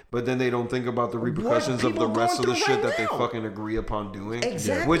money, but then they don't think about the repercussions of the people rest of going the through shit right that now. they fucking agree upon doing.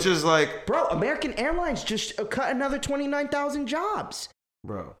 Exactly. Which is like, bro, American Airlines just cut another 29,000 jobs.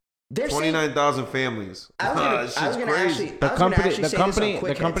 bro, They're saying- 29,000 families. I was gonna, This I was shit's gonna crazy. actually, the I was gonna company, actually the say this on company,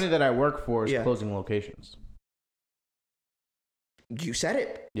 Quick the company Hits. that I work for is Yeah. closing locations. You said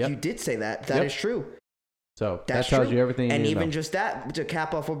it. Yep. You did say that. That is Yep. true. So That's that tells true. you everything you And need to even know. just that, to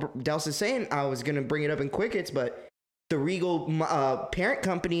cap off what Dels is saying, I was going to bring it up in Quick Hits, but the Regal parent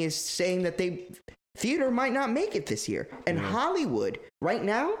company is saying that theater might not make it this year. And Hollywood, right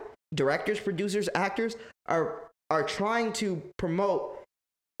now, directors, producers, actors are trying to promote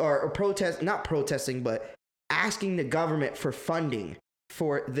or protest, not protesting, but asking the government for funding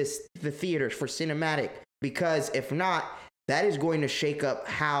for the theaters, for cinematic, because if not, that is going to shake up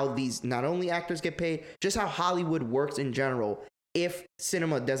how these not only actors get paid, just how Hollywood works in general if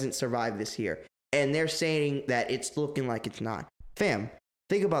cinema doesn't survive this year. And they're saying that it's looking like it's not. Fam,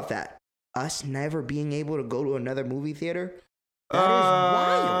 think about that. Us never being able to go to another movie theater. That is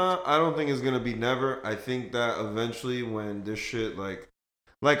wild. I don't think it's gonna be never. I think that eventually, when this shit like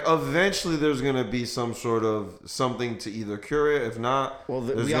eventually, there's gonna be some sort of something to either cure it. If not, Well,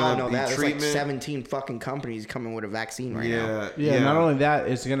 there's we all gonna know be that. There's like treatment. 17 fucking companies coming with a vaccine right now. Yeah, not only that,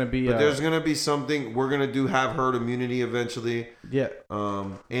 it's gonna be. But there's gonna be something we're gonna have herd immunity eventually. Yeah.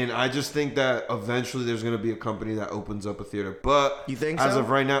 And I just think that eventually there's gonna be a company that opens up a theater. But You think as so? of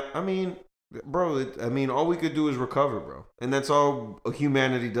right now, I mean, bro, all we could do is recover, bro, and that's all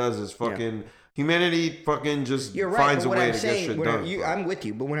humanity does is fucking. Humanity fucking just You're right. finds But a what way I'm to get saying, shit what done. I'm with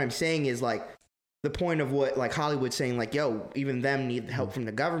you. But what I'm saying is like the point of what like Hollywood's saying, like, yo, even them need help from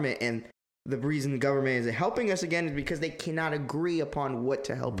the government, and the reason the government isn't helping us again is because they cannot agree upon what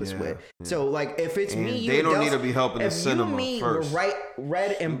to help us with. So like, if it's And me, you, they and don't Dels, need to be helping the if cinema you and me first. were right,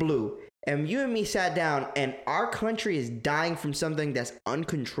 red and blue, and you and me sat down and our country is dying from something that's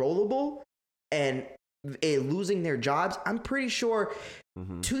uncontrollable and losing their jobs, I'm pretty sure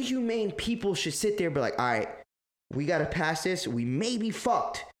two humane people should sit there and be like, all right, we got to pass this. We may be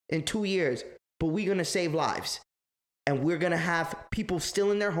fucked in 2 years, but we're going to save lives. And we're going to have people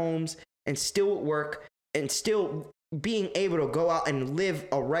still in their homes and still at work and still being able to go out and live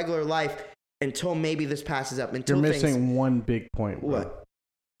a regular life until maybe this passes up. Until You're missing one big point. Bro. What?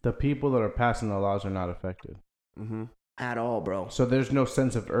 The people that are passing the laws are not affected. At all, bro. So there's no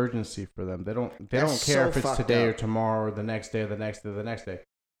sense of urgency for them. They don't care so if it's fucked today or up. tomorrow or the next day or the next day or the next day.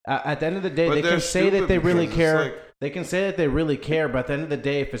 At the end of the day, But they they're can say that stupid they really because it's care. like- They can say that they really care, but at the end of the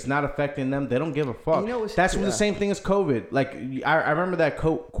day, if it's not affecting them, they don't give a fuck. You know what's- That's yeah. the same thing as COVID. Like I remember that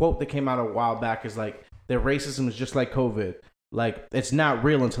quote that came out a while back is like that racism is just like COVID. Like it's not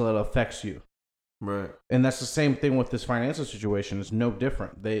real until it affects you. Right. And that's the same thing with this financial situation. It's no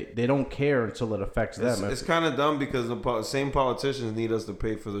different. They don't care until it affects them. It's kind of dumb because the same politicians need us to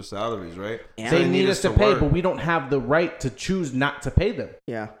pay for their salaries, right? Yeah. They need us to pay, work. but we don't have the right to choose not to pay them.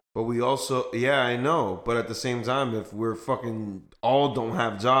 Yeah. But we also, yeah, I know. But at the same time, if we're fucking all don't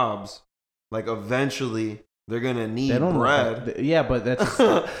have jobs, like eventually they're gonna need They don't bread. Yeah, but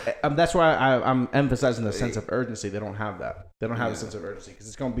that's why I'm emphasizing the sense of urgency. They don't have that. They don't have a sense of urgency because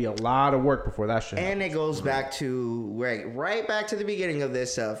it's going to be a lot of work before that shit. And it goes back to right back to the beginning of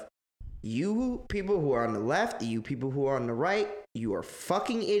this of you people who are on the left, you people who are on the right, you are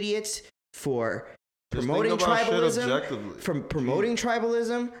fucking idiots for Just promoting think about shit tribalism, objectively. from promoting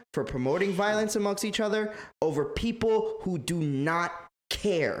tribalism, for promoting violence amongst each other over people who do not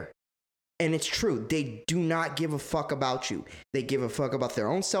care. And it's true. They do not give a fuck about you. They give a fuck about their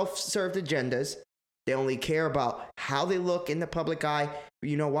own self-served agendas. They only care about how they look in the public eye.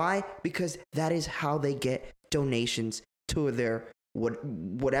 You know why? Because that is how they get donations to their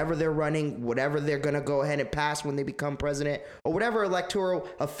whatever they're running, whatever they're going to go ahead and pass when they become president, or whatever electoral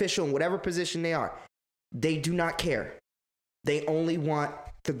official in whatever position they are. They do not care. They only want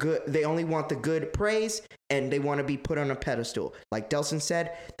the good. They only want the good praise, and they want to be put on a pedestal. Like Delson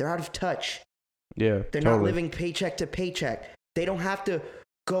said, they're out of touch. Yeah, They're not living paycheck to paycheck. They don't have to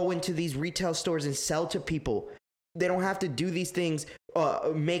go into these retail stores and sell to people. They don't have to do these things.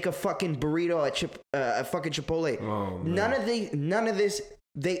 Make a fucking burrito at fucking Chipotle. Oh, man. None of this.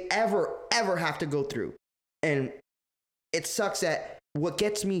 They ever have to go through, and it sucks that what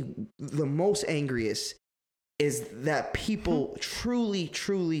gets me the most angriest is that people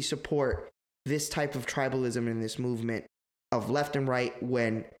truly support this type of tribalism in this movement of left and right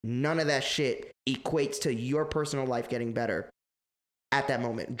when none of that shit equates to your personal life getting better at that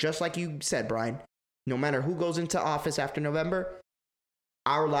moment. Just like you said, Brian, no matter who goes into office after November,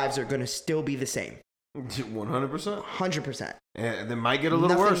 our lives are going to still be the same. 100%. 100%. And they might get a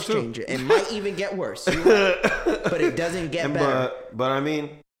little Nothing's worse too. changing. It might even get worse. You're right. But it doesn't get better. But I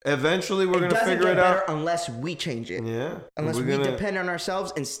mean, eventually we're It gonna doesn't figure get it better out. unless we change it. Yeah. Unless We're we gonna- depend on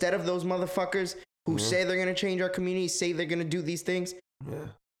ourselves instead of those motherfuckers who say they're going to change our community, say they're going to do these things. Yeah.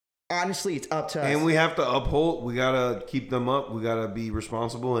 Honestly, it's up to us. And we have to uphold. We gotta keep them up. We gotta be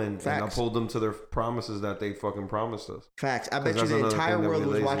responsible and Facts. uphold them to their promises that they fucking promised us. Facts. I bet you that's the another entire thing that world we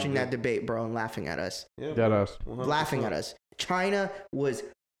was lazy watching do. that debate, bro, and laughing at us. Yeah. Got us. 100%. Laughing at us. China was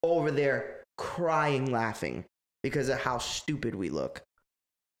over there crying, laughing because of how stupid we look.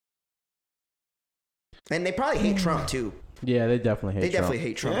 And they probably hate Trump too. Yeah, they definitely hate They Trump. definitely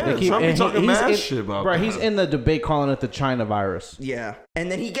hate Trump. Yeah, They keep- Trump be and talking he's mad in- shit about Bro, that. he's in the debate calling it the China virus. Yeah.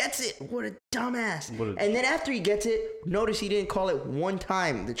 And then he gets it. What a dumbass. And then after he gets it, notice he didn't call it one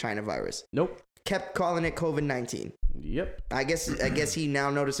time the China virus. Nope. Kept calling it COVID-19. Yep. I guess he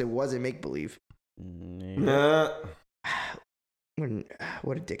now noticed it wasn't make believe. Yeah.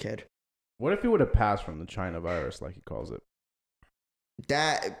 What a dickhead. What if he would have passed from the China virus, like he calls it?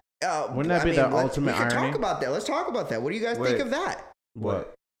 That Wouldn't that be the ultimate we can irony? talk about that. Let's talk about that. What do you guys think Wait. of that?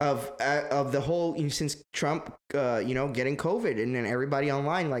 What? Of the whole since Trump, getting COVID, and then everybody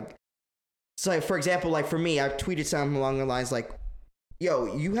online so like, for example, like for me, I tweeted something along the lines like,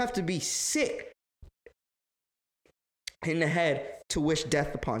 "Yo, you have to be sick in the head to wish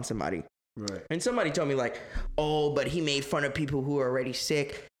death upon somebody." Right. And somebody told me like, "Oh, but he made fun of people who are already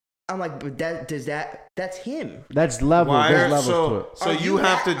sick." I'm like, "But that's him." That's level. Why There's are- levels to it. So you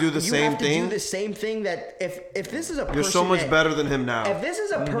have to do the same You have to thing? do the same thing that if this is a person You're so much that- better than him now. If this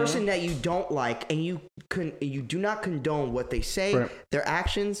is a person that you don't like and you do not condone what they say, Right. their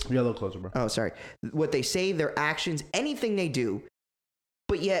actions. Yeah, a little closer, bro. Oh, sorry. What they say, their actions, anything they do,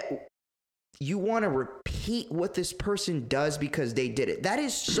 but yet you want to repeat what this person does because they did it. That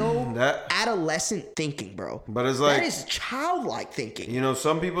is so That- adolescent thinking, bro. But it's like, that is childlike thinking. you know,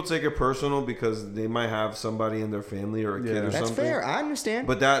 some people take it personal because they might have somebody in their family or a kid or That's something. fair. I understand.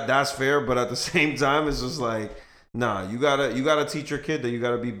 But that's fair. But at the same time, it's just like, nah, you gotta teach your kid that you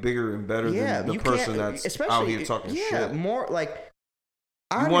gotta be bigger and better than the you person can't- that's out here talking shit. more like.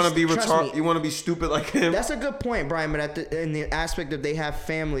 You want to be trust retarded? me, You want to be stupid like him? That's a good point, Brian. But in the aspect of they have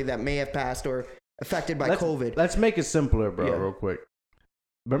family that may have passed or affected by COVID. Let's make it simpler, bro, Yeah. real quick.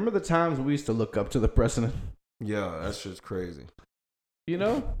 Remember the times we used to look up to the president? Yeah, that's just crazy. You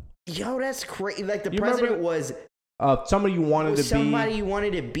know? Yo, that's crazy. Like the You remember- president was Somebody you wanted to somebody be. you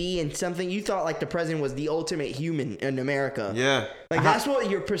wanted to be, and something you thought like the president was the ultimate human in America. Yeah, Like that's what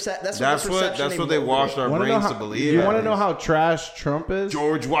your that's perception what they washed our Wanna know brains how- to believe. You at want to know least. how trash Trump is?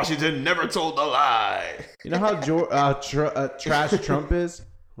 George Washington never told a lie? You know how trash Trump is?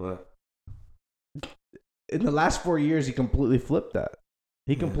 What? In the last 4 years, he completely flipped that.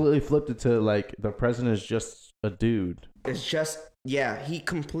 He completely flipped it to like the president is just a dude. It's just he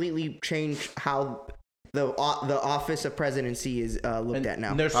completely changed how the office of presidency is looked at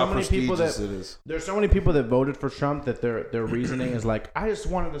now. And there's How so many people prestigious that it is. there's so many people that voted for Trump that their reasoning is like, I just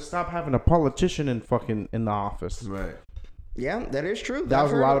wanted to stop having a politician in the office. Right. Yeah, that is true. That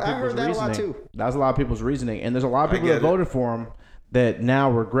was a lot of I people's heard that reasoning. a lot too. That was a lot of people's reasoning, and there's a lot of I people get that it. voted for him that now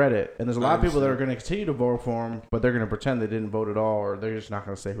regret it, and there's a lot of people that are understand. going to continue to vote for him, but they're going to pretend they didn't vote at all, or they're just not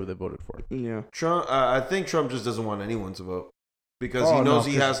going to say who they voted for. Yeah. Trump. I think Trump just doesn't want anyone to vote because Oh, he knows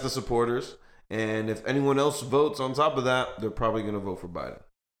no, he 'cause- has the supporters, and if anyone else votes on top of that, they're probably going to vote for Biden.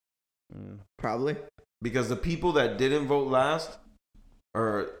 Probably. Because the people that didn't vote last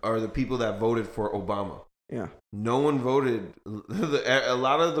are the people that voted for Obama. Yeah. No one voted. A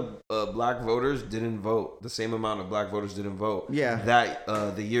lot of the black voters didn't vote. The same amount of black voters didn't vote. Yeah. That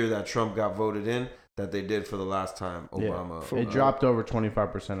the year that Trump got voted in, that they did for the last time Obama. It dropped over 25%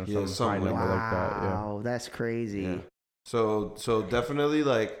 or Yeah, something, something high like number that. like that. Yeah. Wow, that's crazy. Yeah. So definitely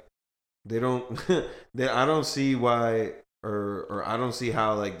like they don't. I don't see why or I don't see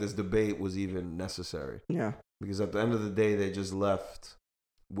how like this debate was even necessary. Yeah. Because at the end of the day, they just left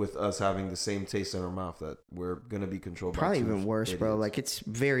with us having the same taste in our mouth that we're gonna be controlled Probably by two even worse, bro. idiots. Like it's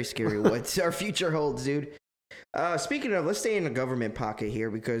very scary what our future holds, dude. Speaking of, let's stay in the government pocket here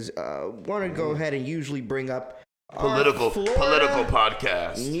because want to go ahead and usually bring up our Florida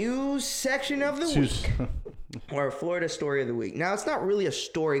podcast. news section of the week or Florida story of the week. Now it's not really a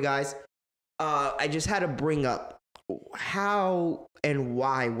story, guys. I just had to bring up how and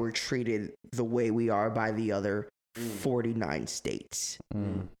why we're treated the way we are by the other 49 states.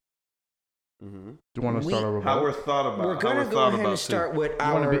 Mm. Mm-hmm. Do you want to start over? How we're thought about. We're how gonna we're go thought ahead about and start with you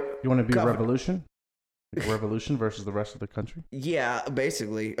want our to be government. revolution? Like revolution versus the rest of the country? Yeah,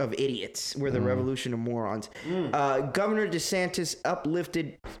 basically, of idiots. We're the revolution of morons. Governor DeSantis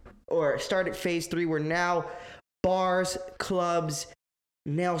uplifted or started phase 3 where now bars, clubs,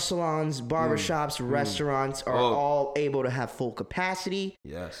 nail salons, barbershops, restaurants are all able to have full capacity.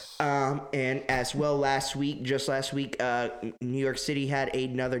 Yes. And as well just last week, New York City had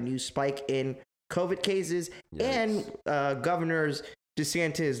another new spike in COVID cases. Yikes. And Governor's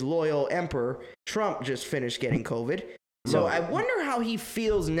DeSantis' loyal emperor, Trump, just finished getting COVID. So I wonder how he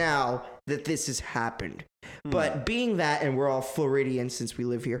feels now that this has happened. But being that, and we're all Floridians since we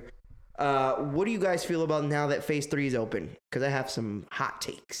live here, what do you guys feel about now that phase 3 is open? Because I have some hot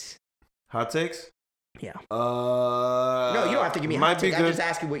takes. Hot takes? Yeah. No, No, you don't have to give me a hot take. I'm just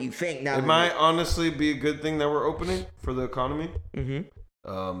asking what you think now. It might honestly be a good thing that we're opening for the economy. Mm-hmm.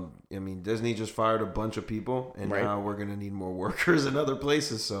 I mean, Disney just fired a bunch of people, and Right. now we're gonna need more workers in other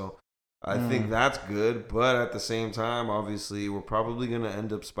places. So I think that's good. But at the same time, obviously, we're probably gonna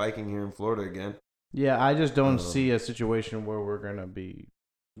end up spiking here in Florida again. Yeah, I just don't see a situation where we're gonna be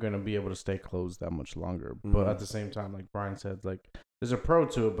able to stay closed that much longer. But at the same time, like Brian said, like there's a pro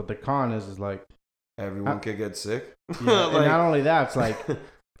to it, but the con is like Everyone could get sick. yeah, Like- and not only that, it's like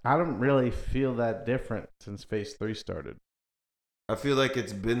I don't really feel that different since phase 3 started. I feel like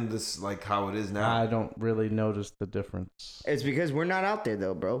it's been this like how it is now. I don't really notice the difference. It's because we're not out there,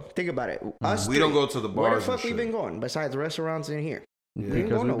 though, bro. Think about it. Us We three, don't go to the where bars. the fuck and we shit. been going besides restaurants in here? Yeah. We ain't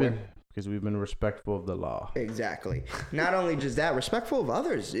Because going we've been respectful of the law. Exactly. Not only just that, respectful of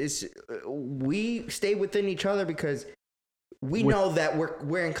others. It's we stay within each other because we know that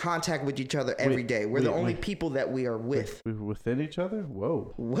we're in contact with each other every day. We're the only people that we are with. We're within each other?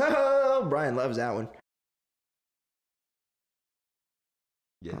 Whoa. Whoa, Brian loves that one.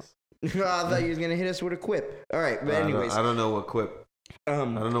 Yes. I thought you was gonna hit us with a quip. All right, but anyways, I don't know what quip. I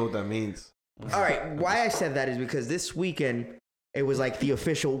um, don't know what that means. all right. Why I said that is because this weekend it was like the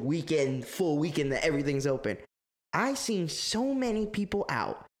official weekend, full weekend that everything's open. I seen so many people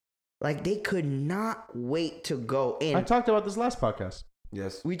out. Like, they could not wait to go in. I talked about this last podcast.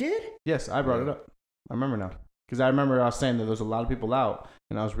 Yes. We did? Yes, I brought it up. I remember now. Because I remember I was saying that there's a lot of people out,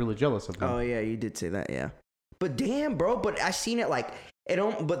 and I was really jealous of them. Oh, yeah, you did say that, yeah. But damn, bro, but I seen it like,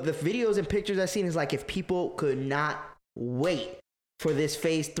 but the videos and pictures I seen is like if people could not wait for this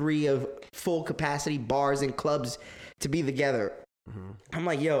phase 3 of full capacity bars and clubs to be together. Mm-hmm. I'm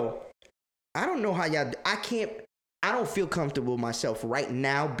like, yo, I don't know how y'all, I don't feel comfortable myself right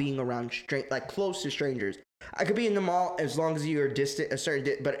now being around close to strangers. I could be in the mall as long as you're distant, a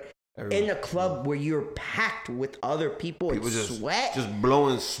certain, but in a club where you're packed with other people and sweat, just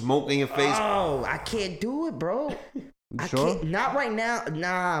blowing smoke in your face. Oh, I can't do it, bro. I sure? can't. Not right now.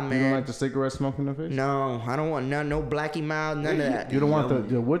 Nah, man. You don't like the cigarette smoke in the face? No, I don't want no Blackie Mild, none of that. You don't want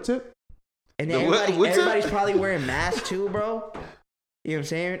the wood tip? And The everybody's probably wearing masks too, bro. You know what I'm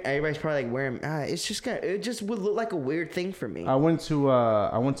saying? Everybody's probably like wearing. It just would look like a weird thing for me. I went to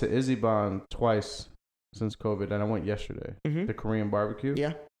Ichiban twice since COVID, and I went yesterday. Mhm. The Korean barbecue.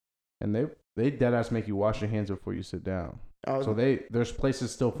 Yeah. And they dead ass make you wash your hands before you sit down. Oh, So there's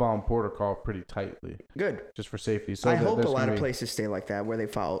places still following protocol pretty tightly, good. just for safety. So I hope a there's lot gonna of be- places stay like that, where they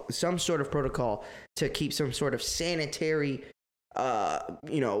follow some sort of protocol to keep some sort of sanitary,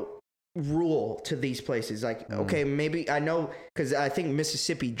 rule to these places. Like, okay, maybe I know, because I think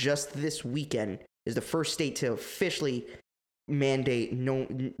Mississippi just this weekend is the first state to officially mandate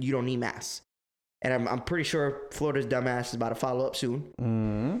you don't need masks. And I'm pretty sure Florida's dumbass is about to follow up soon.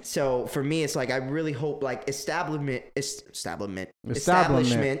 Mhm. So for me, it's like I really hope like establishments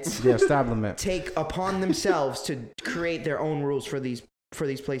Yeah, establishment. take upon themselves to create their own rules for these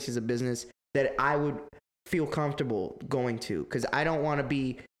places of business that I would feel comfortable going to, because I don't want to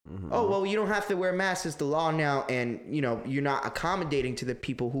be oh well, you don't have to wear masks, it's the law now, and you're not accommodating to the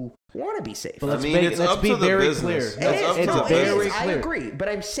people who want to be safe. But let's it's let's up be to the very business. clear. It's up It's to the very business. I clear. agree, but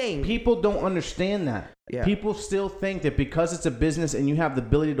I'm saying People don't understand that. Yeah. People still think that because it's a business and you have the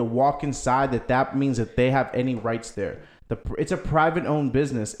ability to walk inside, that means that they have any rights there. It's a private owned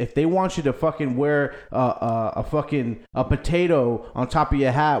business. If they want you to fucking wear a potato on top of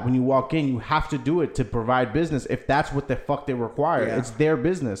your hat when you walk in, you have to do it to provide business. If that's what the fuck they require, Yeah. it's their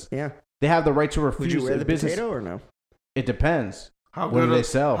business. yeah. They have the right to refuse Would you wear the business. potato or no? It depends. How What good do they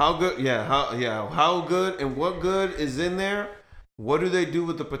sell? How good? Yeah. How good and what good is in there? What do they do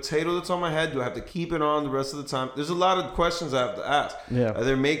with the potato that's on my head? Do I have to keep it on the rest of the time? There's a lot of questions I have to ask. Yeah. Are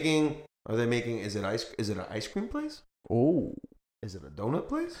they making? Is it an ice cream place? Oh, Is it a donut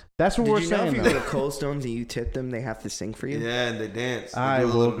place? that's what Did we're you know saying. if you though. go to Cold Stones and you tip them, they have to sing for you? Yeah, and they dance. They I do a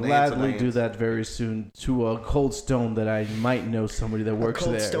will little dance gladly and do dance. that very soon to a Cold Stone that I might know somebody that works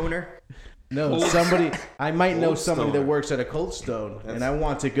Cold there. Stoner? No, somebody I might know Cold somebody Stone. that works at a Cold Stone, and That's- I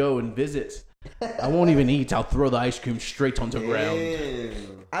want to go and visit. I won't even eat. I'll throw the ice cream straight onto the ground.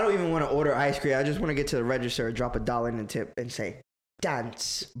 Damn. I don't even want to order ice cream. I just want to get to the register, drop $1 in the tip, and say,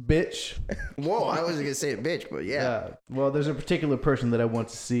 dance. Bitch. Whoa, I wasn't going to say a bitch, but yeah. Well, there's a particular person that I want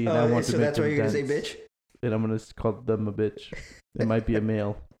to see, and I want to so make that's why them you're going to say dance. bitch? And I'm gonna call them a bitch. It might be a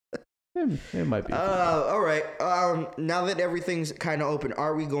male. It might be. All right. Now that everything's kind of open,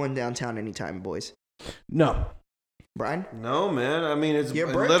 are we going downtown anytime, boys? No. Brian? No, man. I mean, it's Your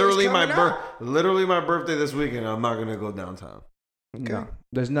birthday's literally coming my birthday this weekend. I'm not gonna go downtown. Okay. No.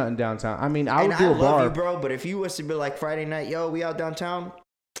 There's nothing downtown. I mean, I would And do I a love bar. you, bro, but if you was to be like Friday night, yo, we out downtown,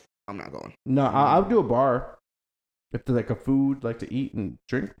 I'm not going. No, I would do a bar. If there's like a food, like to eat and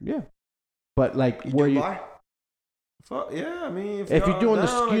drink, yeah. But like You where do you, bar? Fuck yeah. I mean, if you're doing the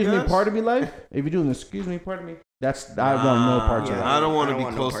down, I excuse me guess. part of me life, if you're doing the excuse me part of me, that's I want no parts of yeah. that. I don't want I to don't be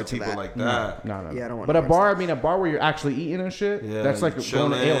want no close to parts of people that. like No, that. no. Yeah, I don't want But no a parts bar, of I mean, a bar where you're actually eating and shit. Yeah, That's like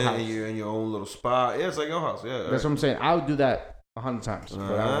chilling going to ale house. in your own little spot. Yeah, it's like your house. Yeah, That's what I'm saying. I would do that 100 times.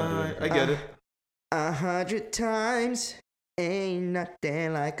 But I won't do it. I get it. 100 times ain't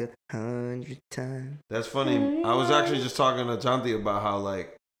nothing like 100 times. That's funny. I was actually just talking to Chanti about how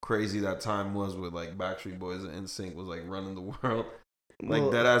like crazy that time was with like Backstreet Boys and NSYNC was like running the world. Like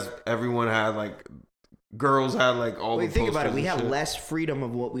Well, that, as everyone had like girls had like all Wait, the. think about it. posters We and have shit. less freedom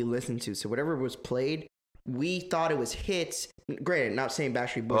of what we listen to. So whatever was played, we thought it was hits. Granted, not saying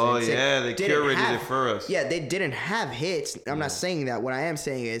Backstreet Boys. Oh and NSYNC yeah, they didn't curated have- it for us. Yeah, they didn't have hits. I'm not saying that. What I am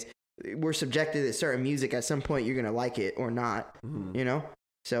saying is we're subjected to certain music. At some point, you're gonna like it or not. Mhm. You know.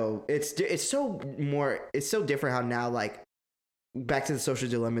 So it's so different how now, like, back to the social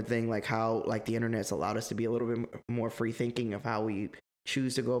dilemma thing, like how like the internet's allowed us to be a little bit more free thinking of how we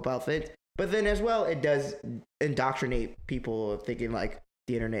choose to go about things. But then as well, it does indoctrinate people thinking like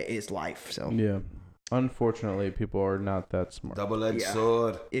the internet is life. So Yeah. Unfortunately, people are not that smart. Double-edged Yeah.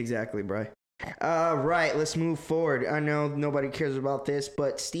 sword. Exactly, bro. Right, let's move forward. I know nobody cares about this,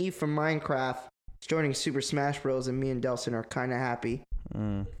 but Steve from Minecraft is joining Super Smash Bros. And me and Delson are kind of happy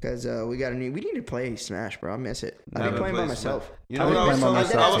because we need to play Smash, bro. I miss it. I've been Haven't playing by played myself. You know what I was playing by telling?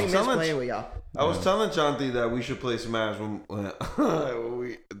 myself. I was telling. playing with y'all. I was telling Chanti that we should play Smash when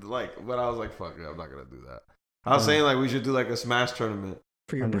we but I was like, fuck it, I'm not gonna do that. I was saying like we should do like a Smash tournament.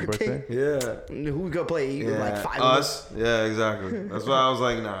 For your On your birthday? Yeah. Who we gonna play? Yeah. Like 5 of us. Yeah, exactly. That's why I was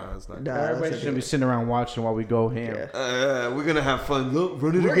like, nah, that's not. Nah, Everybody's that's gonna be sitting around watching while we go ham. Yeah. We're gonna have fun. Look,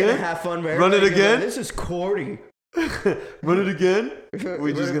 run it We're again. gonna have fun, man. Run it again? This is corny. Run it again.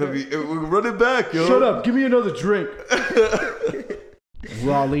 We're just gonna be. We're run it back, yo. Shut up! Give me another drink.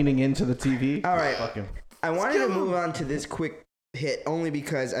 We're all leaning into the TV. All right. Fucking. I wanted to move on to this quick hit only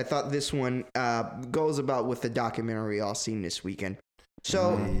because I thought this one goes about with the documentary all seen this weekend.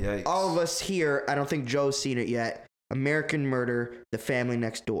 So Yikes. all of us here, I don't think Joe's seen it yet. American Murder: The Family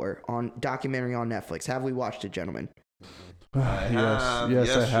Next Door on documentary on Netflix. Have we watched it, gentlemen? Yes, have yes,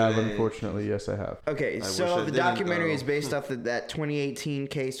 I have. yesterday. Unfortunately, yes, I have. Okay, wish so I the didn't, documentary though. is based off of that 2018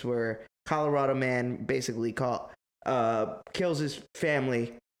 case where Colorado man basically kills his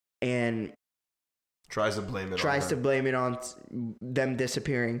family and Tries to blame it. tries to on her. blame it on them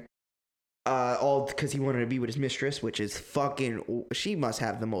disappearing. All because he wanted to be with his mistress, which is fucking. She must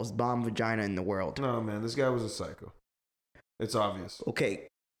have the most bomb vagina in the world. No, man, this guy was a psycho. It's obvious. Okay,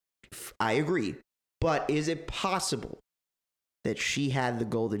 I agree, but is it possible that she had the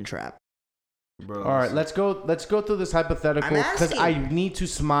golden trap? Bro, All right, let's go. Let's go through this hypothetical I'm because I asking. need to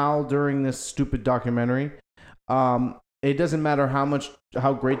smile during this stupid documentary. It doesn't matter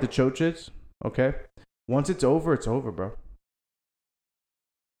how great the choach is. Okay, once it's over, bro.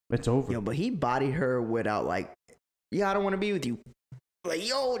 It's over. Yo, but he bodied her without like, yeah, I don't want to be with you. Like,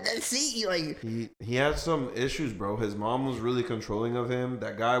 yo, that's it. Like, He had some issues, bro. His mom was really controlling of him.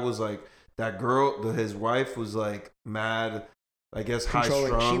 That guy was like, that girl, his wife was like mad. I guess high controlling.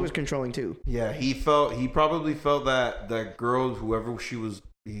 strung. She was controlling too. Yeah, he probably felt that girl, whoever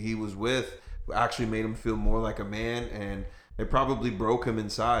he was with, actually made him feel more like a man, and it probably broke him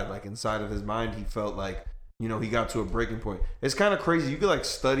inside. Like inside of his mind, he felt like, you know, he got to a breaking point. It's kind of crazy. You could like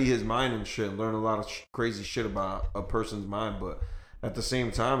study his mind and shit, learn a lot of crazy shit about a person's mind, but at the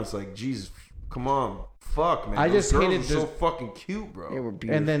same time, it's like, Jesus, come on, fuck, man. I Those just girls hated were so this- fucking cute, bro. They were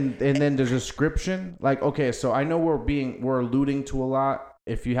beautiful. And then the description, like, okay, so I know we're alluding to a lot.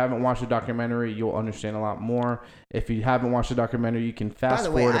 If you haven't watched the documentary, you'll understand a lot more. If you haven't watched the documentary, you can By fast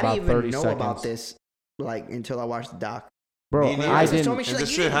the way, forward I about didn't even 30 know seconds. about this like until I watched the doc. Bro, Me neither. I She told me, didn't. she's And like, this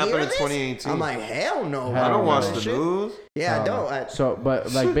you shit didn't happened hear in this? 2018. I'm like, hell no. I don't watch the Shit. news. Yeah, I don't. So,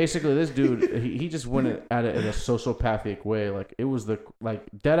 but like basically, this dude, he just went at it in a sociopathic way. Like it was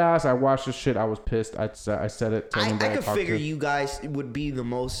dead ass. I watched this shit. I was pissed. I said it. To I anybody could talked figure to. you guys would be the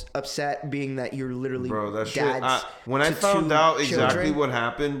most upset, being that you're literally Bro, that shit. dads When I to found two out exactly children. what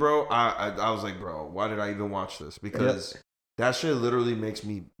happened, bro, I was like, bro, why did I even watch this? Because that shit literally makes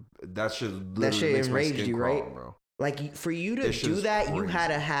me. That shit literally makes my enraged skin you, crawl, right? bro. Like for you to This shit do is that, you crazy. had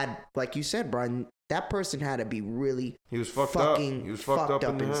to had like you said, Brian. That person had to be really He was fucked up. fucking He was fucked up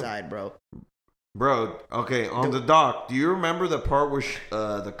in the head. inside, bro. Bro, okay, on the doc, do you remember the part where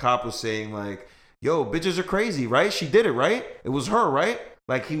the cop was saying like, "Yo, bitches are crazy, right? She did it, right? It was her, right?"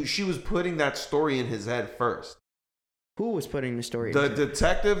 Like she was putting that story in his head first. Who was putting the story? The into?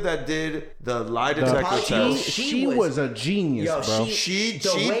 detective that did the lie The- detector She- test. she was a genius, Yo, bro. She the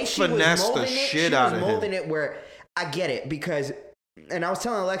way she was finessed the molding it, shit she out was of him. molding it where I get it because, and I was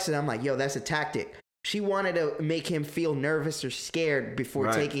telling Alexa, I'm like, yo, that's a tactic. She wanted to make him feel nervous or scared before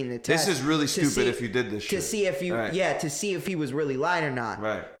Right. taking the test. This is really to stupid see- if you did this shit. to see if you, Right. to see if he was really lying or not.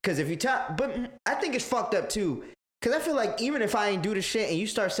 Right. Because if you tell, but I think it's fucked up too. Because I feel like even if I ain't do the shit and you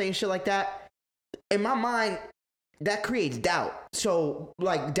start saying shit like that, in my mind, that creates doubt. So,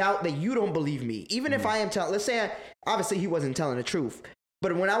 like, doubt that you don't believe me. Even if I am telling, let's say, obviously he wasn't telling the truth.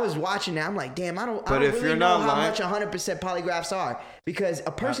 But when I was watching that, I'm like, damn, I don't But if really you're know not how lying- much 100% polygraphs are. Because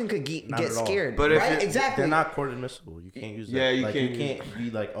a person could not get at all. scared. But if right? you're- Exactly. They're not court admissible. You can't use that. Yeah, you like, can't You can't be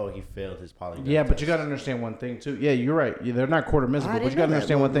like, oh, he failed his polygraph. Yeah, but you test. got to understand one thing too. Yeah, you're right. Yeah, they're not court admissible, I but you didn't got to know that.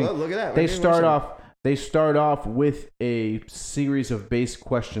 understand one thing. Look at that. They Look at start what off with a series of base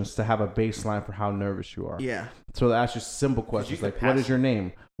questions to have a baseline for how nervous you are. Yeah. So they ask you simple questions could like, pass what is it. your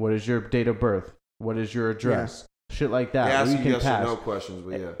name? What is your date of birth? What is your address? Shit like that. They where ask you you can yes pass. or no questions,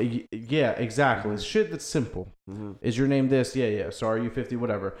 but yeah. Yeah, exactly. Shit that's simple. Mhm. Is your name this? Yeah. So are you 50?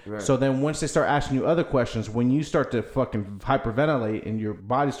 Whatever. Right. So then once they start asking you other questions, when you start to fucking hyperventilate and your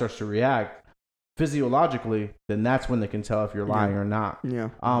body starts to react, physiologically, then that's when they can tell if you're lying or not. Yeah.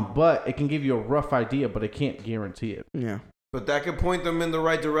 But it can give you a rough idea, but it can't guarantee it. Yeah. But that could point them in the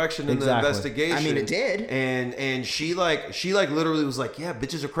right direction in the Exactly. investigation. I mean, it did. And she literally was like, yeah,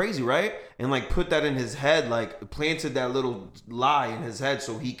 bitches are crazy, right? And like put that in his head, like planted that little lie in his head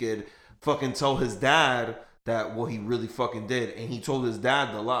so he could fucking tell his dad that what he really fucking did, and he told his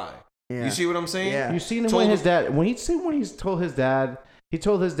dad the lie. Yeah. You see what I'm saying? Yeah. You seen him when his dad told his dad, he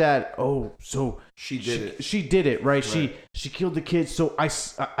told his dad, "Oh, so She did it. She did it, right? Right. She killed the kid, so I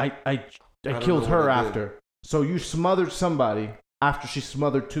don't killed know her what I did. after. So you smothered somebody after she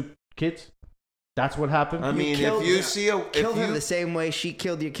smothered 2 kids? That's what happened? I mean, killed if you her- see a Killed her if you, the same way she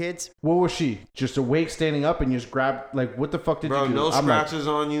killed your kids. What was she? Just awake, standing up, and you just grabbed, like, what the fuck did bro, you do? no I'm like, scratches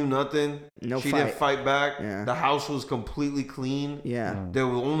on you, nothing. No she fight. didn't fight back. Yeah. The house was completely clean. Yeah. There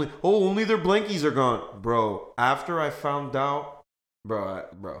were only their blankies are gone, bro. After I found out, bro,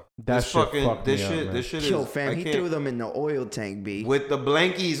 That this shit fucking fucked me this up, shit, man. this shit Yo, is. fam, I he can't- threw them in the oil tank, B. with the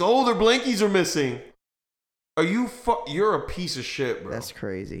blankies. Oh, their blankies are missing. Are you? You're a piece of shit, bro. That's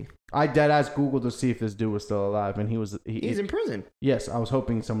crazy. I deadass Googled to see if this dude was still alive, and he was. He's in prison. Yes, I was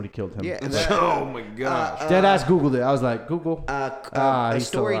hoping somebody killed him. Yeah. Oh my gosh. Deadass Googled it. I was like, Google. A he's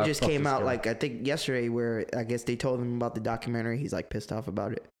still story alive. just Fuck came this out, guy. like, I think yesterday, where I guess they told him about the documentary. He's like pissed off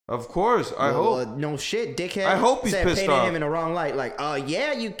about it. Of course, I Well, hope. no shit, dickhead. I hope he's Said, pissed painted off. him in the wrong light. Like,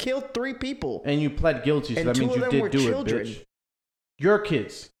 yeah, you killed 3 people. And you pled guilty, so And that 2 means of you them did were do children. it, bitch. Your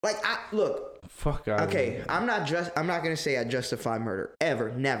kids. Like, look. Fuck out. Okay, I'm not gonna say I justify murder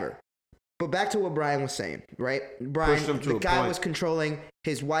ever, never. But back to what Brian was saying, right? Brian, Pushed him to the a guy point. was controlling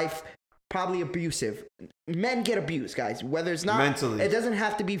his wife, probably abusive. Men get abused, guys. Whether it's not Mentally. it doesn't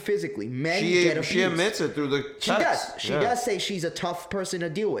have to be physically. Men get abused. She admits it through the She text. does. She does say she's a tough person to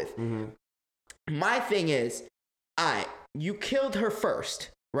deal with. Mm-hmm. My thing is, you killed her first,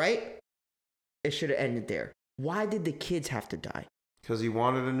 right? It should have ended there. Why did the kids have to die? Because he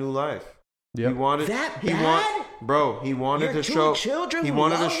wanted a new life. Yep. He wanted That he bad? He wanted Your to 2 show children he who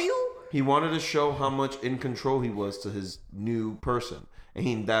wanted love to you? he wanted to show how much in control he was to his new person.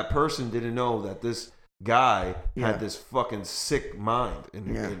 And that person didn't know that this guy Yeah. had this fucking sick mind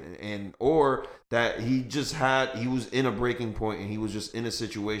Yeah. and or that he was in a breaking point and he was just in a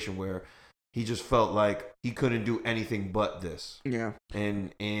situation where he just felt like he couldn't do anything but this. Yeah.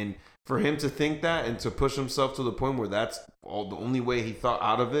 And for him to think that and to push himself to the point where that's all the only way he thought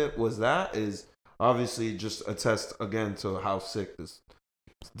out of it was that is obviously just a test again to how sick this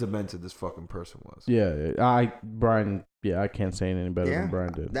demented this fucking person was. Yeah, Brian. Yeah, I can't say any better Yeah. than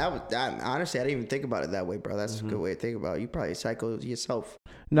Brian did. That honestly, I didn't even think about it that way, bro. That's Mm-hmm. a good way to think about it. You probably psycho yourself.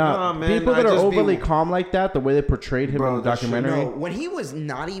 Nah, Nah, man, people I that are just be- overly calm like that, the way they portrayed him Bro, in the that shit- documentary. No, when he was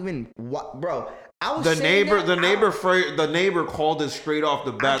not even bro. I was The saying neighbor, that, the neighbor called it straight off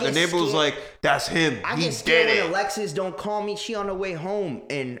the bat. The get neighbor was scared. like, "That's him. I He get did scared when it." Alexis don't call me. She on her way home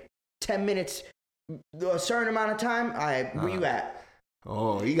in 10 minutes. A certain amount of time. Where you at?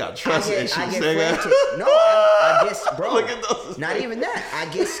 Oh, he got trust I issues. get nigga. frantic. No, I guess, bro. Look at those. Not even that.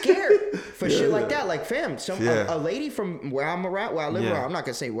 I get scared for shit like that. Like, fam, Yeah. a lady from where I'm around, where I live Yeah. around. I'm not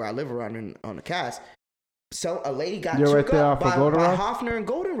gonna say where I live around on the cast. So a lady got You're took right there up off of by Goldenrod? Hoffner and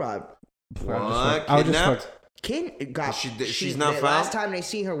Goldenrod. What? I was just Kidnapped? Got She's not the found? Last time they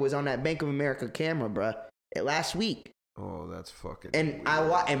seen her was on that Bank of America camera, bruh. Last week. Oh, that's fucking. And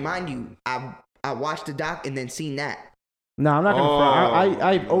and mind you, I watched the doc and then seen that. No, I'm not gonna. Oh,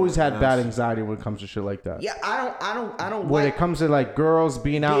 I've always had bad yes. anxiety when it comes to shit like that. Yeah, I don't When like it comes to like girls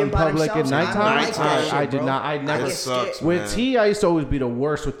being out being in by public at themselves, I don't nighttime, like that shit, I did bro. not. I never. get That sucks, scared. With man. T, I used to always be the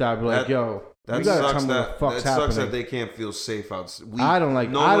worst with that. Be like, yo, That you gotta sucks tell me what that, the fuck's that sucks happening. that they can't feel safe outside. I don't like.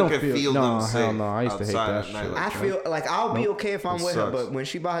 No I one don't can feel no, them hell safe no. I used to hate outside that at night shit. like I that. feel like I'll be okay if I'm It with her, sucks. but when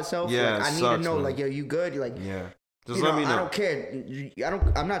she by herself, Yeah, like, it I need sucks, to know, man. like, yo, you good? Like, Yeah. Just you let know, me know. I don't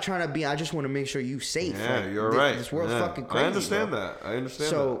care. I'm not trying to be. I just want to make sure you safe. Yeah, Like, you're this, right. This world's Yeah. fucking crazy. I understand bro. that. I understand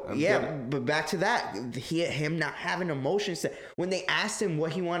So that. I yeah, get it. but back to that, him not having emotions. When they asked him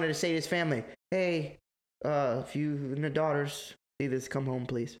what he wanted to say to his family, hey, if you and the daughters see this, come home,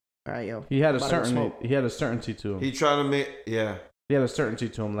 please. All right, yo. He had a About to certain. smoke. He had a certainty to him. He tried to make. Yeah. He had a certainty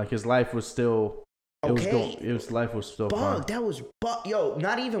to him. Like his life was still. It was Okay. going. His life was still fine. Bug. That was bug. Yo,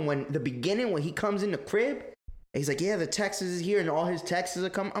 not even when the beginning when he comes in the crib. He's like, yeah, the Texas is here, and all his texts are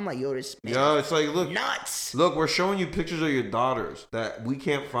coming. I'm like, yo, this man Yo, it's like, look, nuts. look, we're showing you pictures of your daughters that we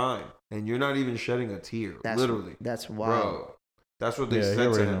can't find, and you're not even shedding a tear. Literally. That's wild. Bro. That's what they Yeah, said he to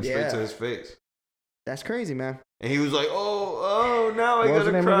already him, knows. straight Yeah. to his face. That's crazy, man. And he was like, oh, Oh, now I What was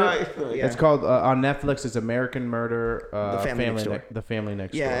the gotta name of cry. Yeah. It's called on Netflix. It's American Murder. The Family Next Door. The Family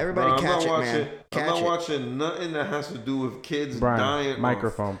Next Yeah, Door. everybody Bro, catch it, man. I'm Catch not it. watching nothing that has to do with kids Brian, dying.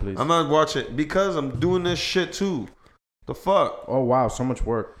 microphone, please. I'm not watching because I'm doing this shit too. The fuck? Oh wow, so much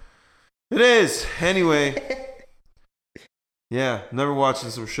work. It is. Anyway. Yeah, never watching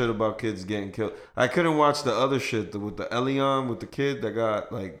some shit about kids getting killed. I couldn't watch the other shit with the Elion, with the kid that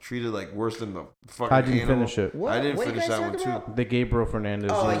got like treated like worse than the fucking I didn't animal. finish it. What? I didn't What are you finish guys that one talking too. about? The Gabriel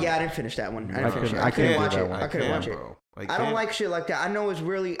Fernandez. Oh yeah, I didn't finish that one. I didn't finish it. I couldn't watch it. I couldn't watch it. Bro. I don't like shit like that. I know it's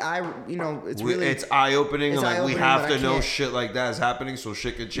really, it's really. It's eye opening. it's Like we eye-opening, have but to I know can't. shit like that is happening, so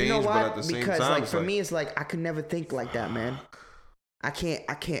shit could change. You know But why? at the same Because time, like it's for me, it's like I could never think like that, man. I can't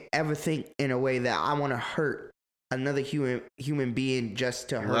ever think in a way that I want to hurt another human being just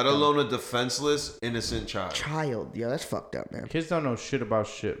to hurt let them. alone a defenseless innocent child. Yeah, that's fucked up, man. Kids don't know shit about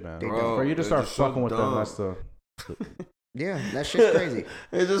shit, man. Bro, For you to they're start just so fucking with them, dumb. that's the. Yeah, that shit's crazy.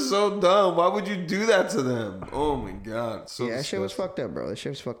 It's just so dumb. Why would you do that to them? Oh my god. So Yeah, that shit was disgusting. fucked up, bro. That shit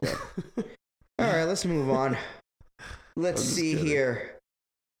was fucked up. All right, let's move on. Let's I'm just see kidding. here.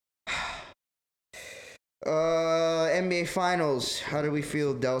 NBA Finals. How do we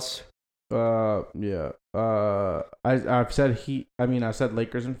feel, Dels? Yeah. I've said I said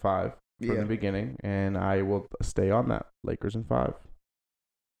Lakers in 5 from Yeah. the beginning, and I will stay on that. Lakers in 5.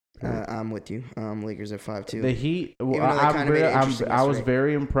 I'm with you. Lakers at 5 too. The Heat. Even though they kinda made it interesting I was yesterday.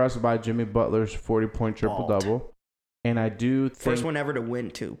 very impressed by Jimmy Butler's 40-point triple double, and I do think First one ever to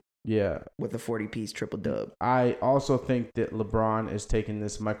win too, Yeah, with a 40-piece triple dub. I also think that LeBron is taking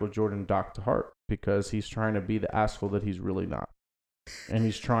this Michael Jordan doc to heart because he's trying to be the asshole that he's really not, and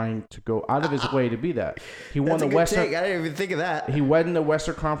he's trying to go out of his way to be that. He won That's the a good Western. take. I didn't even think of that. He went in the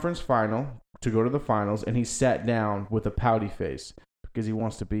Western Conference Final to go to the finals, and he sat down with a pouty face because he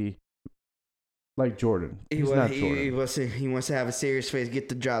wants to be like Jordan. He's not Jordan. He wants to have a serious face, get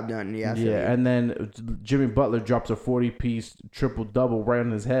the job done. Yeah, I feel Yeah, you. and then Jimmy Butler drops a 40-piece triple double right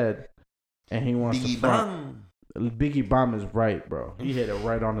on his head, and he wants to front. Biggie Bomb is right, bro. He hit it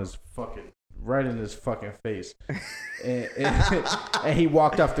right on his right in his fucking face, and he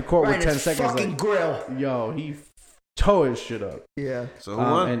walked off the court Right with in 10 his seconds. fucking Like, grill. yo, he tore his shit up. Yeah, So who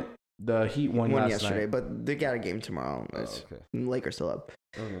won? And the Heat won won last yesterday, night. but they got a game tomorrow. Oh, It's- okay. Lakers still up.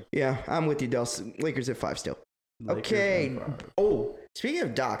 Okay. Yeah, I'm with you, Dels. Lakers at 5 still. Lakers Okay. in 5. Oh, speaking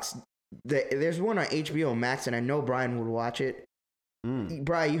of docs, there's one on HBO Max, and I know Brian would watch it. Mm.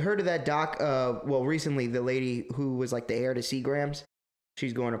 Brian, you heard of that doc? Well, recently the lady who was like the heir to Seagrams,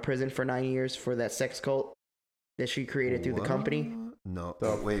 she's going to prison for 9 years for that sex cult that she created through the company. No.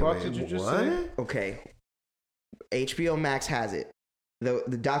 The wait. fuck did you just what? say? Okay, HBO Max has it.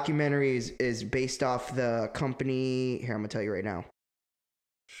 The documentary is based off the company. Here, I'm gonna tell you right now.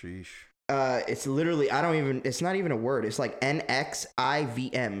 Sheesh. It's literally it's not even a word. It's like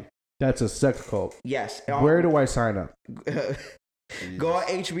NXIVM. That's a sex cult. Yes. Where do I sign up? Go on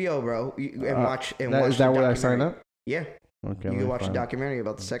HBO, bro, and watch. And That, watch is that the where I documentary. sign up? Yeah, Okay. you let can me watch the find it. documentary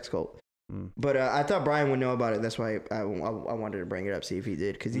about the sex cult. Mm. But I thought Brian would know about it. That's why I wanted to bring it up, see if he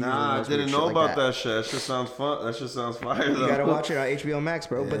did. Because Nah, I didn't know about that shit. That shit sounds fun. That shit sounds fire though. You gotta watch it on HBO Max,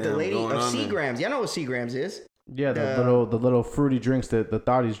 bro. But the Yeah, lady of going on there. Seagrams, y'all know what Seagrams is? Yeah, the The- little fruity drinks that the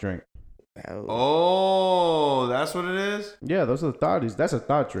thotties drink. Oh, that's what it is. Yeah, those are the thotties. That's a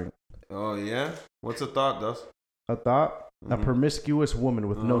thought drink. Oh yeah. What's a thought, Dust? A thought? A Mhm. promiscuous woman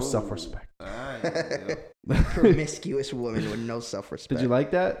with no Oh. self-respect. Alright, Promiscuous woman with no self-respect. Did you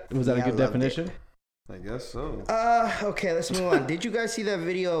like that? Was that Yeah, a good I loved it. definition? I guess so. Okay, let's move on. Did you guys see that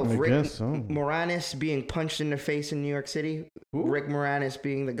video of I Rick guess so. Moranis being punched in the face in New York City? Who? Rick Moranis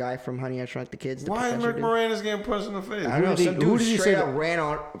being the guy from Honey, I Shrunk the Kids. The Why is professor Rick dude. Moranis getting punched in the face? I don't know. Who did Some he- who dude did he straight say up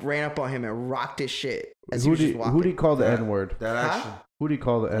ran up on him and rocked his shit as he Who was just did walking. who did he call the That- N-word? That Huh? action. Who did he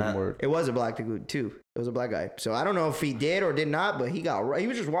call the That- N-word? It was a black dude too. It was a black guy. So I don't know if he did or did not, but he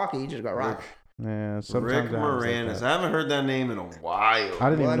was just walking. He just got rocked. Yeah, sometimes Rick it happens like Moranis. that. I haven't heard that name in a while. I didn't Well,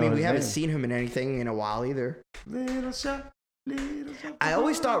 I even know mean, we his haven't name. seen him in anything in a while either. Little shot, little shot. I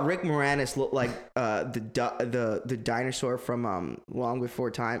always thought Rick Moranis looked like the dinosaur from Long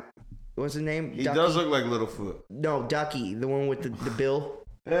Before Time. What's his name? He Ducky? does look like Littlefoot. No, Ducky, the one with the bill.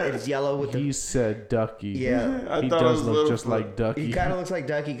 It's yellow with the. He said Ducky. Yeah, I He thought it does was look just Littlefoot. like Ducky. he kind of looks like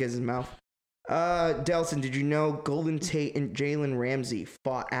Ducky because his mouth. Delson, did you know Golden Tate and Jalen Ramsey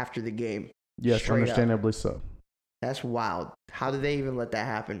fought after the game? Yes, Straight up. understandably so. That's wild. How did they even let that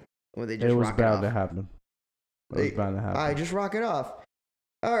happen? Or they just It was rock bound it to off? happen. It was bound to happen. All right, just rock it off.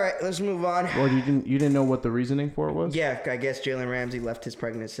 All right, let's move on. Well, you didn't know what the reasoning for it was? Yeah, I guess Jalen Ramsey left his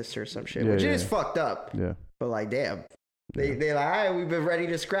pregnant sister or some shit, Yeah, which yeah. is fucked up. Yeah. But like, damn, They're like, all right, we've been ready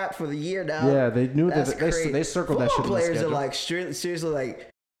to scrap for the year now. Yeah, they knew That's that crazy. they circled that Football shit. players in are the like seriously like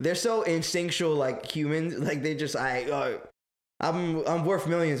they're so instinctual like humans. Like they just I'm worth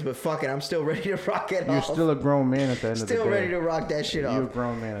millions, but fuck it, I'm still ready to rock it You're off. still a grown man at the end of the day. Still ready to rock that shit You're a off.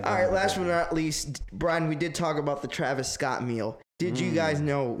 grown man. At the All end right, of the last day. but not least, Brian, we did talk about the Travis Scott meal. Did you guys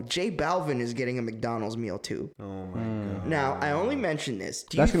know J Balvin is getting a McDonald's meal too? Oh my god. Now, I only mention this.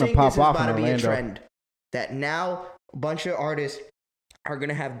 Do That's you gonna think pop this is off about in to be a Orlando. trend? That now a bunch of artists are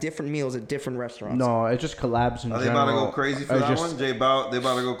gonna have different meals at different restaurants. No, it just collabs in Are they general. about to go crazy for I that just- one? They about to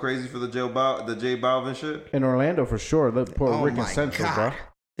go crazy for the J Balvin shit? In Orlando for sure. The Puerto Oh Rican my Central, God. bro.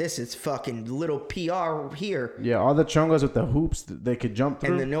 This is fucking little PR here. Yeah, all the chungas with the hoops that they could jump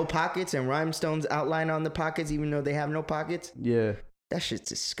through. And the no pockets and rhinestones outline on the pockets, even though they have no pockets. yeah, That shit's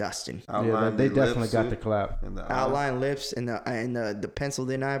disgusting. Outline they the definitely lips, got too, the clap. and the eyes. Outline lips and the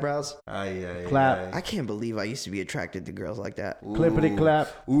penciled in eyebrows. Clap. I can't believe I used to be attracted to girls like that. Clippity clap.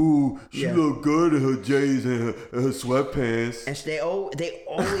 Ooh, she Yeah. look good in her J's and her sweatpants. And they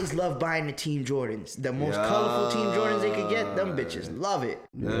always love buying the Team Jordans. The most Yeah. colorful Team Jordans they could get. Them bitches love it.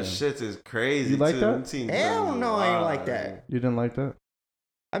 That shit is crazy. You like too. that? Them teams Hell are no, I ain't wild, like that. man. You didn't like that?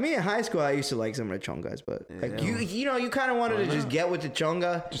 I mean, in high school, I used to like some of the chongas, but like Yeah. you kind of wanted to just get with the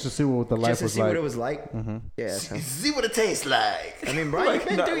chonga Just to see what the life just to was see like. what it was like. Mm-hmm. Yeah. so- See what it tastes like. I mean, bro, Like you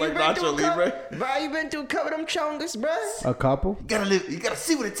been not- through, like you been through Nacho a couple, Libre. bro, you been through a couple of them chongas, bro. A couple? You gotta live. You gotta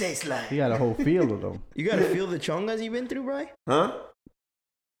see what it tastes like. He got a whole field of them. You gotta feel the chongas you been through, bro. Huh?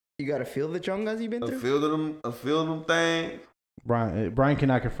 You gotta feel the chongas you been A through. field of them. A field of them things. Brian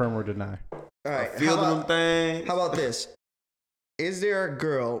cannot confirm or deny. All A right, field of them things. how about this? Is there a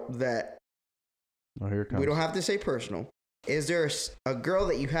girl that Oh, here it comes. we don't have to say personal? Is there a girl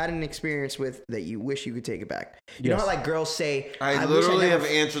that you had an experience with that you wish you could take it back? You know Yes. how like girls say, I wish literally never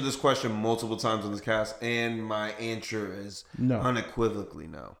have answered this question multiple times on this cast, and my answer is No. unequivocally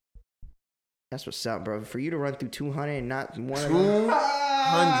no. That's what's up, bro. For you to run through 200 and not one of them, 200.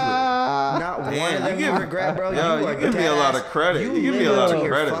 not one Damn, of them you you give- regret, bro. Yo, you you are give me a lot dead of ass. credit. You You give me live a lot up of to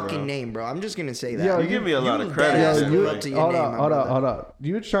your credit, fucking bro. name, bro. I'm just gonna say that. Yo, You give me a lot of dead credit. ass Yo, Shit, live you, up like- to your hold name, on, my hold on, brother. hold on.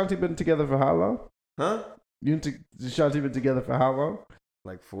 You and Shanti been together for how long? Huh? You and Shanti been together for how long?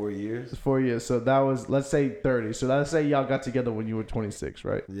 Like 4 years? 4 years. So that was, let's say 30. So let's say y'all got together when you were 26,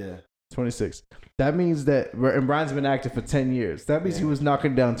 right? Yeah. 26. That means that, and Brian's been active for 10 years. That means he was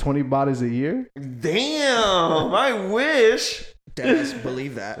knocking down 20 bodies a year. Damn! I wish Dead ass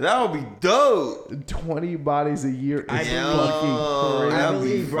believe that. that would be dope. 20 bodies a year. I is believe- fucking crazy. I that'd be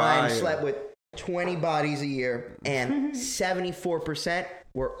believe Brian fire. slept with 20 bodies a year, and 74%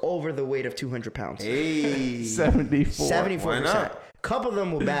 were over the weight of 200 pounds. Hey. 74. 74%. Why not? Couple of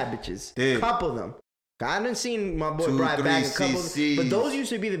them were bad bitches. Yeah. Couple of them. I done seen my boy 2, Brian bag a 3 couple, CCs. but those used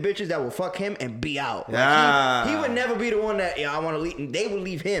to be the bitches that would fuck him and be out. Like, Yeah. he would never be the one that I want to leave. They would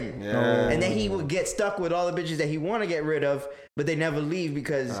leave him, Yeah. and then he would get stuck with all the bitches that he want to get rid of, but they never leave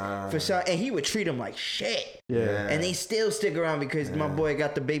because for some. And he would treat them like shit, Yeah. and they still stick around because my boy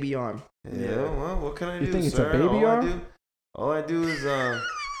got the baby arm. Yeah, well, what can I do, You think it's a sir? baby arm? All I do is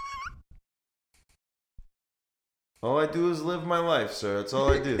all I do is live my life, sir. That's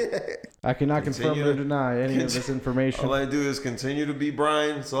all I do. I cannot confirm Continue or to- deny any of this information. All I do is continue to be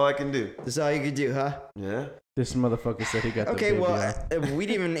Brian. That's all I can do. That's all you could do, huh? Yeah. This motherfucker said he got the Okay, baby well, arm. we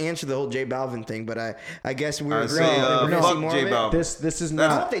didn't even answer the whole J Balvin thing, but I guess we're I agreeing. say, We're gonna fuck see more J of it. Balvin. This is I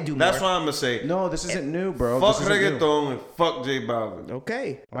That's- not. hope they do That's more. what I'm gonna say. No, this isn't new, bro. Fuck This isn't new. reggaeton and fuck J Balvin.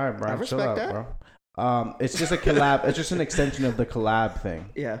 Okay. All right, Brian, I chill respect out, that. bro. It's just a collab. It's just an extension of the collab thing.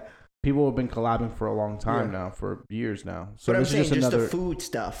 Yeah. People have been collabing for a long time Yeah. now, for years now. So But I'm this saying is just just another. the food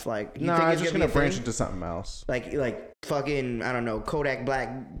stuff. Like, you No, think it's it's just gonna gonna be a branch thing? into something else. Like fucking, I don't know, Kodak Black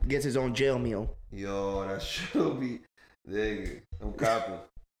gets his own jail meal. Yo, that should be. Nigga, I'm copping.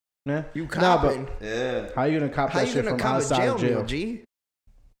 Yeah. You Nah, copping. Yeah. How you gonna cop How that you shit gonna from cop a outside jail of jail? meal, G?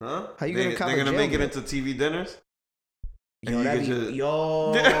 Huh? How you gonna cop They're a gonna jail make it meal? into TV dinners? Yo, You that'd get be, to-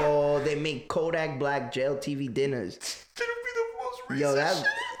 yo, they make Kodak Black jail TV dinners. That'll be the most racist Yo, that. shit.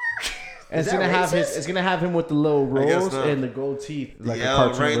 And Is it's that gonna have racist? it's gonna have him with the little I guess rolls not. and the gold teeth, like a Yo,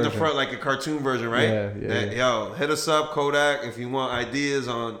 cartoon right in the version. front, like a cartoon version, right? Yeah. Yo, hit us up, Kodak, if you want ideas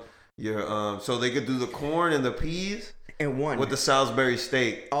on your so they could do the corn and the peas In one. with the Salisbury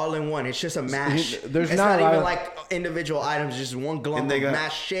steak. all in one. It's just a mash. There's it's not not a lot even of- like individual items, just one glump And they of got-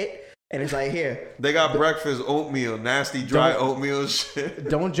 mashed shit. And it's like, here. They got breakfast oatmeal, nasty dry Don't- oatmeal shit.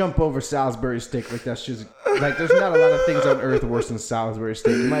 Don't jump over Salisbury steak like that's just like there's not a lot of things on earth worse than Salisbury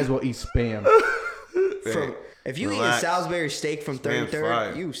steak. You might as well eat Spam. From, if you eat a Relax. Salisbury steak from Spam's 33rd,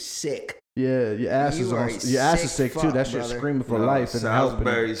 fire. you sick. Yeah, your ass You is are on, your ass is sick sick too. fuck, That shit brother. screaming for Yo, life and helping.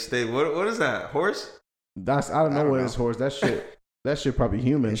 Salisbury steak. What is that? Horse? I don't know what know. is horse. That shit probably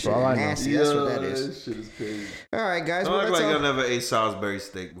human. That For all shit I know. nasty. That's what that This is. shit is crazy. All right, guys. Don't Well, act that's like all. I never ate Salisbury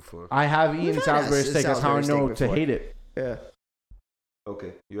steak before. I have eaten We've had Salisbury a steak. That's how I Salisbury know steak to before. hate it. Yeah.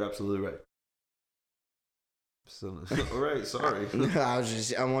 Okay, you're absolutely right. So, all right, sorry.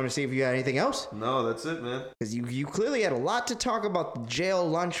 I want to see if you got anything else. No, that's it, man. Because you clearly had a lot to talk about the jail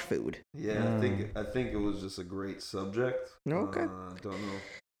lunch food. Yeah, I think it was just a great subject. Okay. Don't know.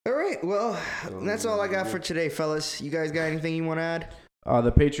 All right. Well, Don't that's know all I what got to for do. today, fellas. You guys got anything you want to add?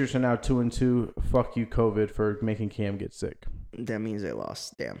 The Patriots are now 2-2. Fuck you, COVID, for making Cam get sick. That means they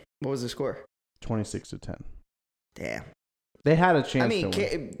lost. Damn. What was the score? 26-10. Damn. They had a chance I mean, to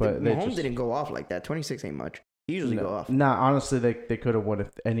win, but Mahomes they didn't go off like that. 26 ain't much. He usually go off. Nah, honestly, they could have won if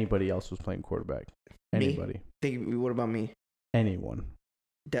anybody else was playing quarterback. Me? Anybody. What about me? Anyone.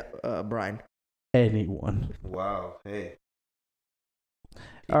 Brian. Anyone. Wow. Hey.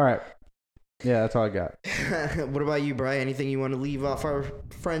 All right. Yeah, that's all I got. What about you, Brian? Anything you want to leave off our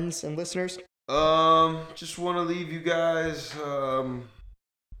friends and listeners? Just want to leave you guys.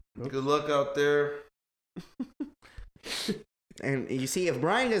 Good luck out there. And you see, if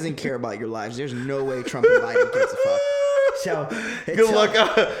Brian doesn't care about your lives, there's no way Trump and Biden gives a fuck. So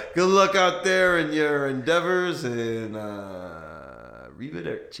Good luck out there in your endeavors, and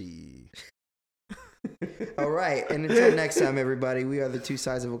arrivederci. All right, and until next time, everybody, we are the Two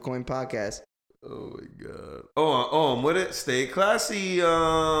Sides of a Coin podcast. Oh my god. Oh, I'm with it. Stay classy.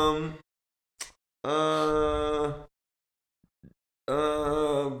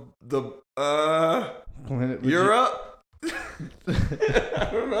 You're up. I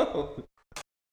don't know.